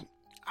eyes.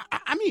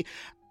 I mean,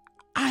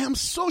 I am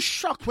so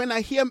shocked when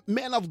I hear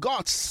men of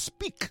God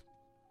speak.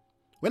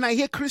 When I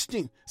hear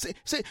Christians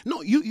say,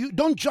 no, you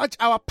don't judge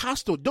our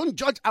pastor, don't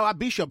judge our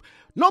bishop.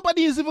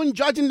 Nobody is even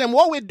judging them.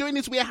 What we're doing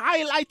is we're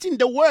highlighting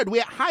the word.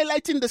 We're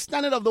highlighting the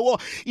standard of the word.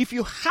 If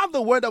you have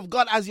the word of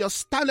God as your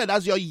standard,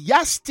 as your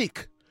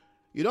yardstick,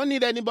 you don't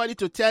need anybody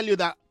to tell you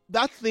that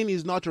that thing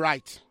is not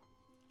right.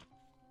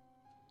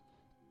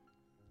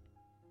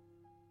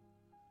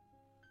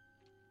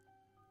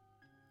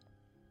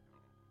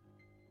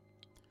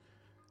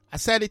 I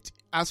said it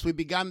as we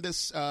began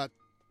this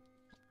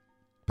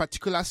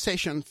particular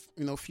session,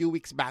 a few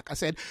weeks back. I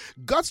said,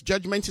 God's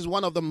judgment is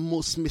one of the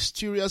most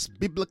mysterious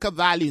biblical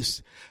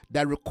values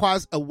that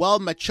requires a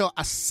well-matured,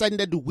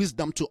 ascended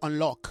wisdom to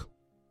unlock.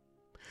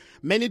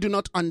 Many do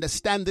not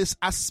understand this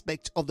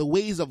aspect of the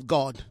ways of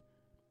God.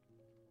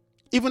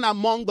 Even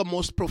among the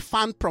most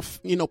profound,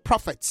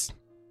 prophets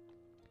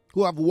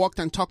who have walked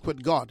and talked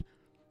with God,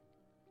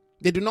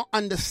 they do not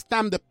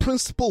understand the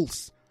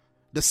principles,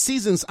 the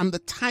seasons, and the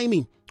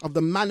timing of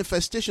the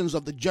manifestations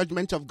of the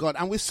judgment of God.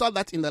 And we saw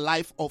that in the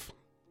life of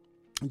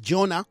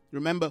Jonah.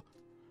 Remember,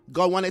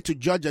 God wanted to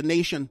judge a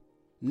nation,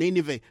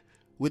 Nineveh,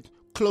 with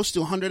close to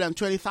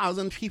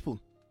 120,000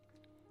 people.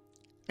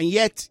 And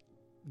yet,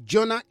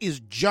 Jonah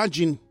is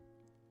judging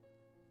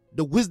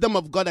the wisdom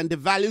of God and the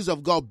values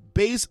of God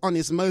based on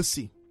his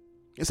mercy.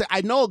 He said,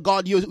 I know,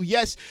 God, you're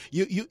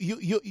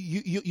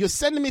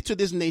sending me to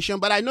this nation,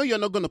 but I know you're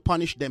not going to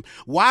punish them.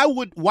 Why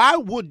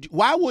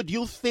would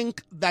you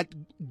think that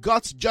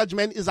God's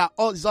judgment is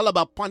all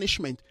about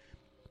punishment?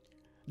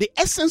 The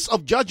essence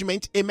of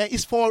judgment, amen,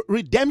 is for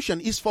redemption,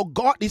 is for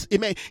God,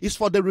 is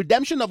for the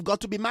redemption of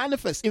God to be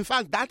manifest. In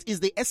fact, that is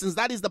the essence,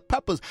 that is the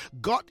purpose.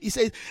 God,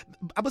 the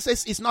Bible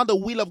says it's not the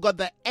will of God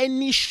that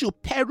any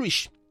should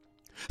perish.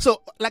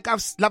 So, like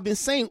I've been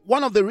saying,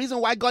 one of the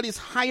reasons why God is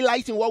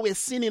highlighting what we're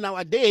seeing in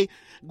our day,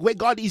 where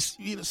God is,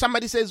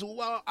 somebody says,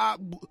 well,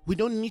 we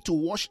don't need to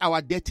wash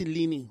our dirty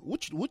linen.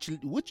 Which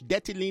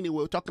dirty linen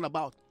we're talking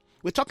about?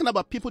 We're talking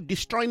about people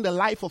destroying the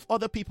life of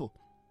other people.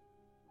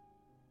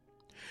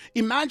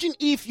 Imagine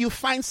if you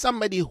find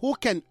somebody who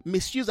can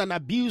misuse and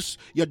abuse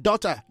your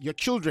daughter, your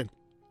children,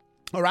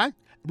 all right?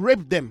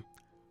 Rape them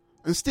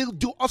and still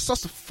do all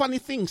sorts of funny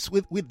things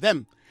with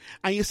them.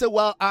 And you say,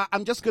 well,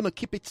 I'm just going to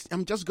keep it.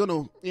 I'm just going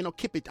to,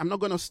 keep it. I'm not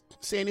going to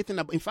say anything.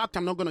 In fact,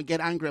 I'm not going to get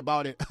angry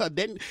about it.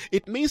 Then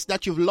it means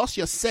that you've lost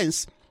your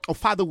sense of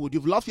fatherhood.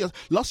 You've lost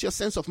your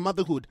sense of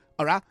motherhood.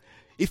 All right.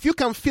 If you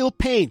can feel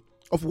pain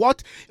of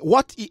what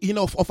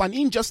of an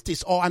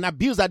injustice or an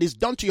abuse that is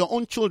done to your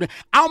own children,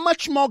 how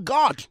much more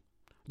God?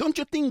 Don't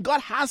you think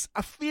God has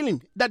a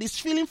feeling that is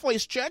feeling for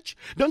his church?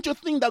 Don't you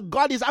think that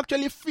God is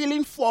actually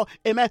feeling for,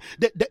 amen,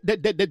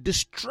 the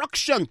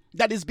destruction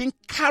that is being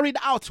carried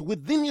out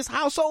within his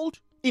household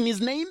in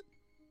his name?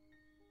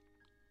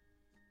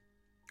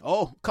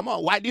 Oh, come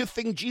on. Why do you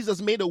think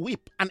Jesus made a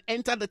whip and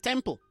entered the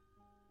temple?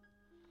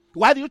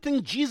 Why do you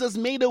think Jesus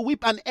made a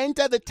whip and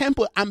entered the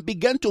temple and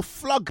began to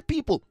flog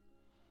people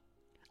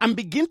and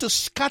begin to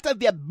scatter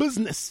their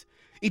business?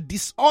 It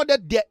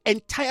disordered their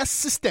entire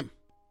system.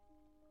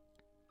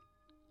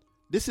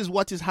 This is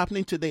what is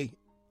happening today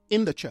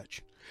in the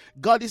church.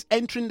 God is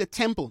entering the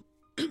temple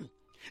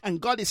and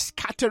God is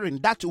scattering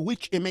that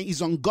which, amen, is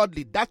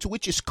ungodly, that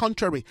which is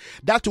contrary,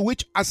 that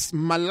which has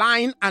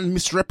malign and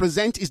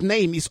misrepresent his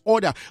name, his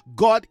order.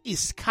 God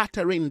is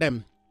scattering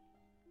them.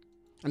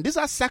 And these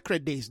are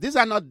sacred days. These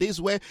are not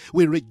days where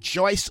we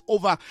rejoice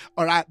over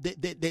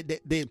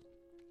the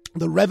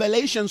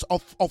revelations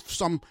of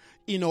some,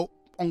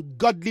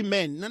 ungodly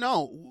men.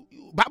 No.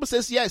 Bible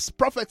says, yes,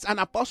 prophets and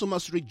apostles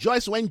must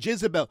rejoice when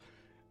Jezebel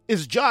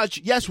is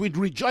judged. Yes, we'd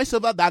rejoice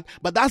over that,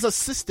 but that's a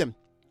system.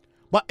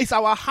 But it's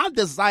our heart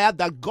desire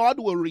that God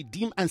will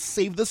redeem and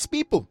save this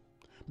people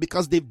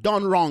because they've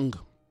done wrong.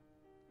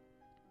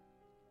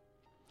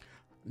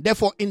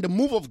 Therefore, in the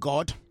move of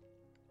God,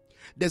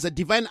 there's a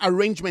divine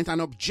arrangement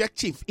and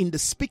objective in the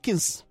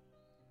speakings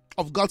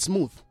of God's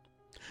move.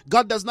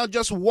 God does not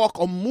just walk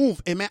or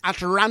move, amen,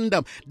 at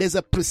random. There's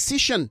a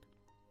precision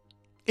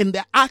in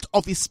the art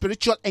of his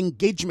spiritual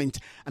engagement.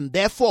 And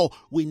therefore,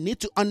 we need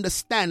to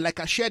understand, like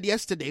I shared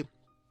yesterday.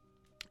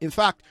 In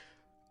fact,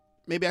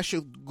 maybe I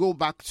should go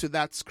back to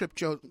that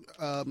scripture,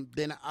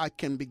 then I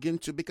can begin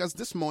to, because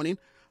this morning,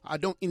 I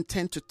don't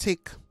intend to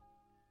take,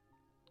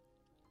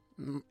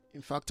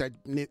 in fact, I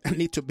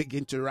need to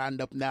begin to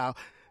round up now.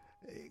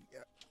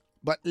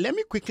 But let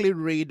me quickly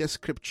read the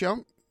scripture.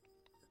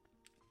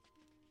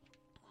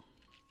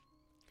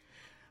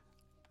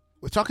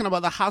 We're talking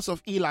about the house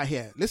of Eli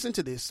here. Listen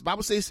to this. The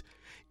Bible says,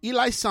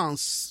 Eli's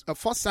sons,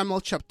 1 Samuel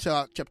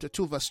chapter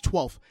 2, verse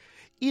 12.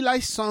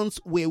 Eli's sons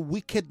were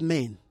wicked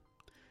men.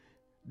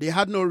 They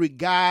had no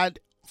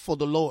regard for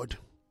the Lord.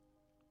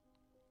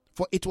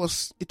 For it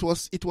was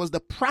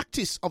the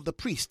practice of the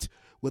priest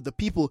with the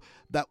people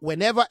that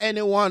whenever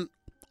anyone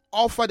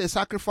offered a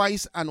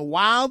sacrifice and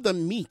while the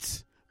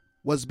meat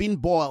was being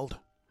boiled,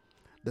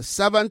 the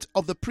servant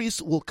of the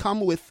priest will come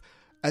with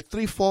a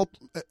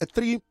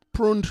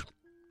three-pronged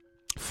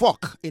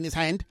fork in his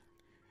hand.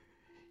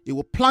 He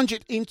will plunge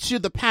it into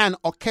the pan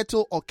or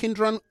kettle or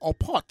kindron or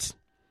pot,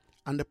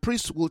 and the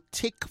priest will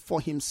take for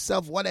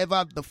himself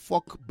whatever the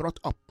fork brought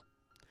up.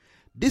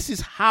 This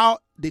is how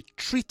they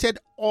treated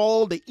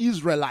all the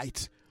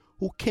Israelites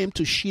who came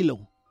to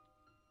Shiloh.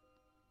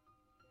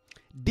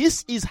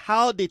 This is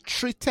how they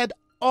treated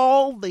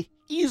all the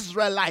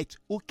Israelites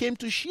who came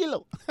to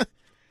Shiloh.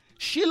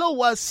 Shiloh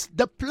was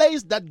the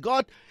place that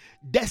God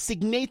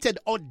designated,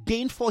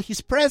 ordained for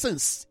his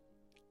presence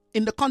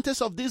in the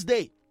context of this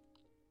day.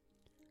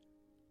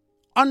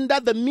 Under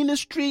the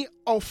ministry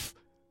of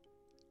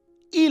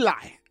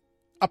Eli,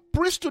 a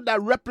priesthood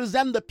that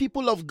represents the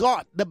people of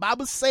God, the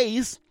Bible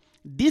says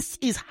this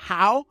is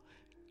how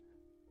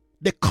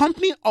the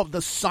company of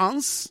the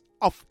sons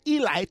of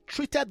Eli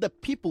treated the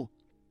people.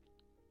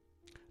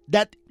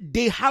 That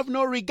they have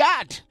no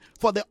regard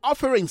for the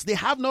offerings. They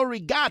have no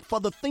regard for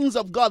the things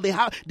of God.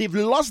 They've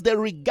lost their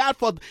regard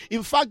for.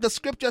 In fact, the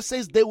scripture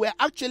says they were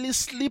actually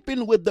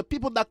sleeping with the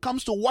people that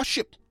comes to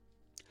worship.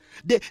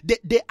 They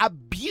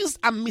abuse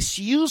and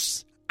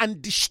misuse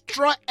and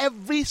destroy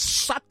every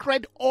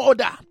sacred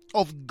order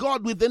of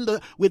God within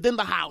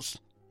the house.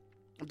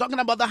 I'm talking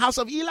about the house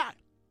of Eli.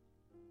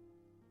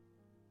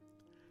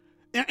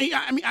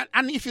 I mean,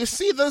 and if you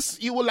see this,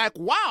 you will like,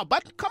 wow,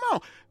 but come on.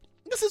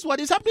 This is what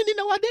is happening in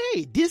our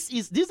day.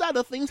 These are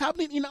the things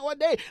happening in our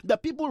day. The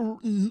people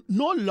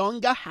no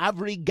longer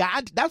have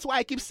regard. That's why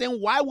I keep saying,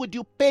 why would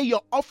you pay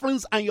your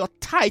offerings and your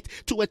tithe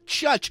to a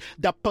church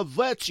that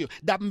perverts you,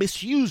 that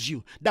misuse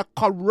you, that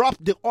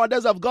corrupt the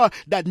orders of God,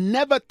 that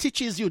never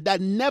teaches you,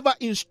 that never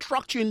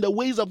instructs you in the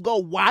ways of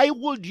God? Why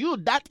would you?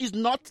 That is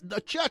not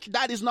the church.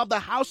 That is not the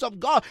house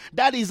of God.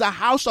 That is a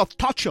house of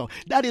torture.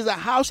 That is a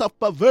house of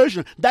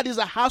perversion. That is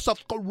a house of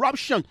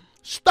corruption.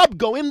 Stop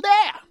going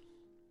there.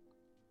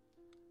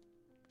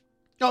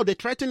 No, they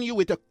threaten you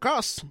with a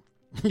curse.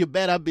 You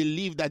better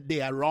believe that they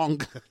are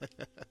wrong.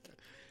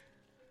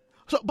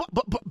 So,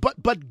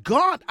 but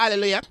God,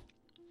 hallelujah,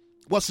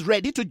 was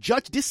ready to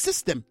judge this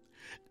system.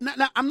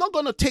 Now, I'm not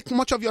going to take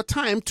much of your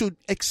time to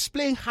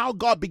explain how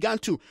God began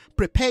to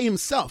prepare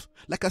himself.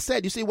 Like I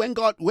said, you see, when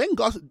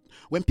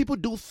people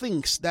do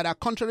things that are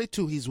contrary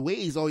to his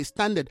ways or his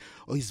standard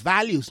or his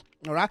values,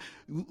 all right,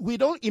 we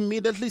don't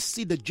immediately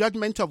see the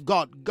judgment of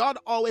God. God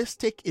always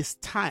takes his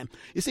time.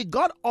 You see,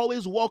 God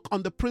always works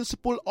on the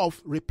principle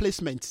of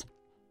replacement.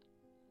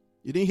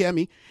 You didn't hear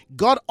me?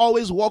 God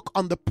always works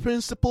on the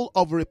principle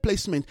of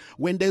replacement.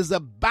 When there's a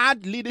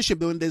bad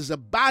leadership, when there's a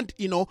bad,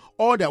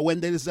 order,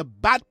 when there is a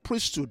bad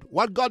priesthood,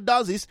 what God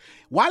does is,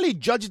 while he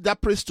judges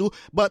that priesthood,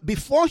 but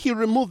before he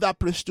removes that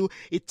priesthood,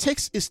 it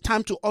takes his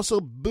time to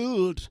also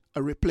build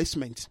a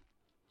replacement.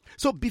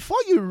 So before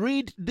you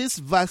read this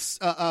verse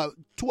 12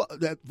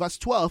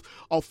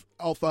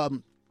 of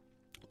 1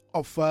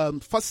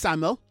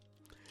 Samuel,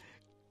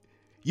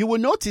 you will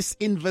notice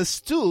in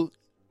verse 2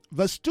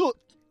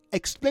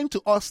 explain to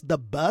us the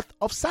birth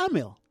of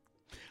Samuel.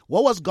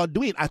 What was God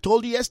doing? I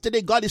told you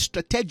yesterday, God is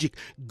strategic.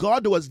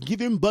 God was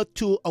giving birth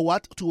to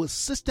a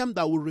system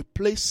that will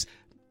replace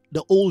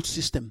the old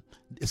system.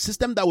 A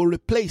system that will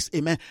replace,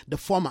 amen, the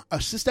former.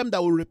 A system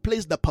that will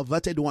replace the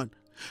perverted one.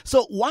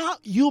 So while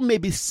you may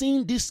be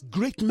seeing this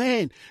great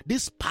man,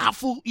 this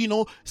powerful,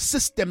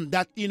 system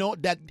that,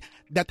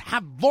 that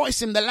have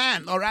voice in the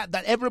land, all right,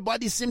 that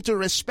everybody seems to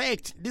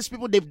respect. These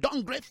people, they've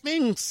done great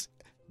things.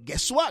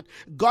 Guess what?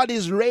 God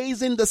is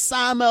raising the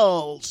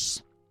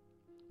Samuels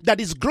that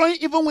is growing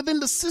even within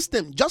the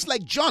system. Just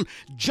like John.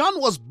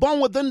 John was born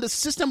within the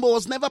system but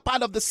was never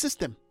part of the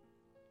system.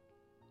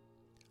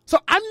 So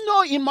I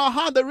know in my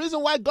heart the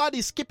reason why God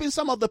is keeping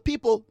some of the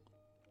people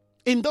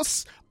in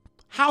this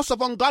house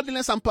of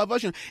ungodliness and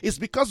perversion is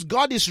because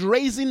God is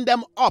raising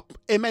them up,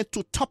 amen,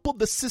 to topple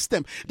the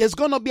system. There's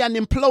going to be an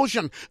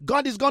implosion.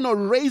 God is going to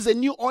raise a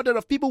new order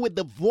of people with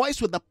the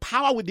voice, with the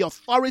power, with the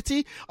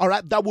authority, all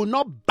right, that will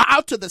not bow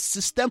to the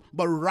system,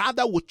 but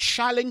rather will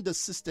challenge the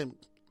system.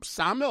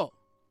 Samuel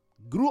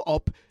grew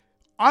up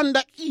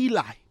under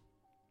Eli.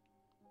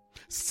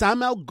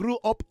 Samuel grew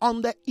up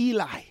under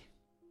Eli.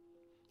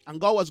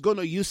 And God was going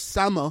to use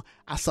Samuel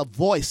as a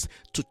voice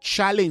to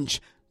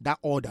challenge that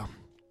order.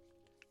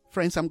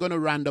 Friends, I'm going to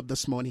round up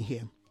this morning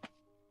here.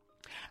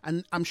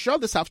 And I'm sure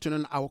this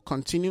afternoon I will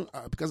continue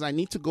because I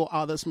need to go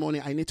out this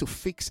morning. I need to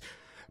fix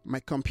my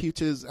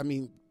computers. I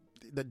mean,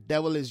 the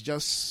devil is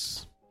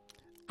just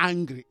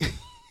angry.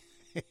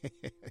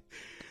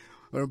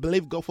 But I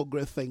believe God for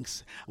great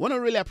things. I want to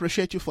really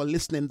appreciate you for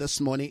listening this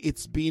morning.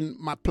 It's been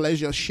my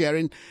pleasure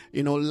sharing,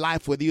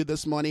 life with you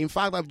this morning. In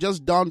fact, I've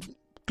just done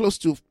close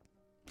to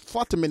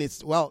 40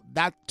 minutes. Well,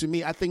 that to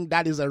me, I think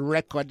that is a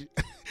record.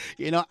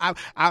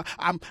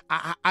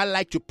 I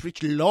like to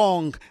preach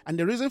long, and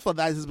the reason for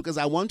that is because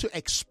I want to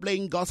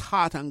explain God's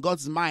heart and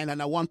God's mind,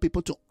 and I want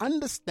people to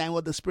understand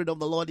what the Spirit of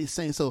the Lord is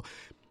saying. So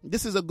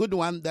this is a good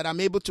one that I'm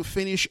able to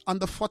finish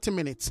under 40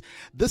 minutes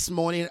this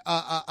morning.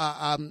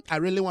 I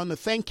really want to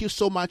thank you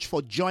so much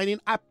for joining.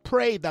 I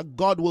pray that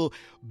God will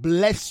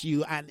bless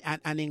you and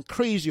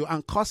increase you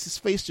and cause his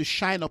face to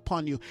shine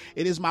upon you.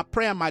 It is my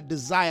prayer, my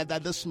desire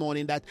that this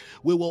morning that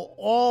we will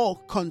all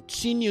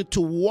continue to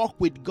walk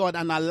with God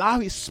and allow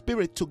his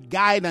Spirit to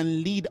guide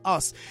and lead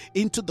us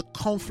into the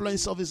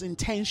confluence of his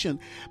intention.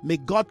 May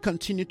God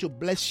continue to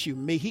bless you.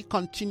 May he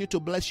continue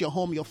to bless your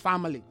home, your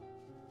family.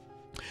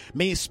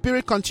 May his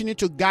Spirit continue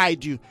to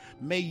guide you.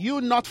 May you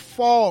not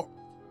fall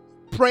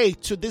prey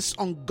to this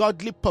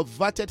ungodly,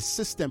 perverted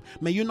system.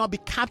 May you not be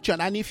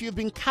captured. And if you've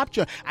been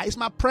captured, it's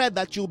my prayer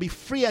that you'll be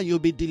free and you'll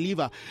be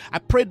delivered. I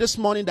pray this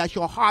morning that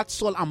your heart,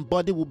 soul, and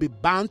body will be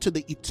bound to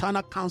the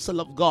eternal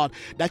counsel of God,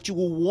 that you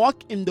will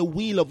walk in the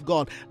will of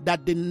God,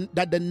 that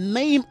the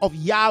name of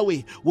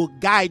Yahweh will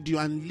guide you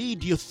and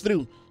lead you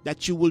through,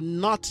 that you will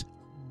not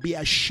be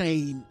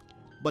ashamed,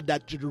 but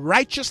that the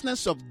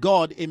righteousness of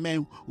God,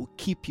 amen, will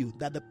keep you,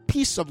 that the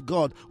peace of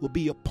God will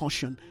be your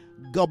portion.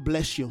 God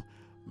bless you.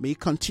 May he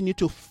continue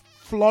to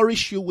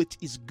flourish you with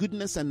his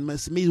goodness and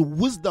mercy. May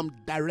wisdom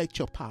direct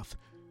your path.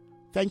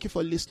 Thank you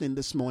for listening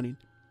this morning.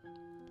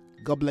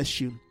 God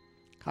bless you.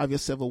 Have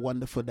yourself a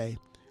wonderful day.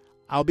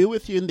 I'll be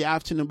with you in the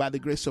afternoon by the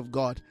grace of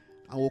God,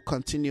 and we'll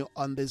continue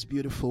on this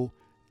beautiful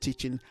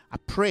teaching. I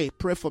pray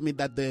for me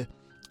that the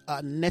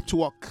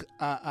network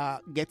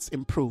gets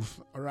improved,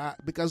 all right?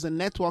 Because the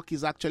network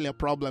is actually a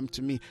problem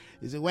to me.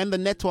 Is when the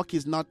network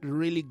is not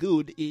really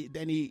good,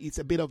 then it's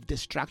a bit of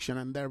distraction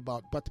and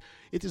thereabout. But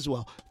it is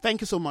well.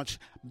 Thank you so much.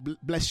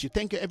 Bless you.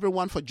 Thank you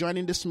everyone for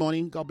joining this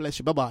morning. God bless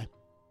you. Bye-bye.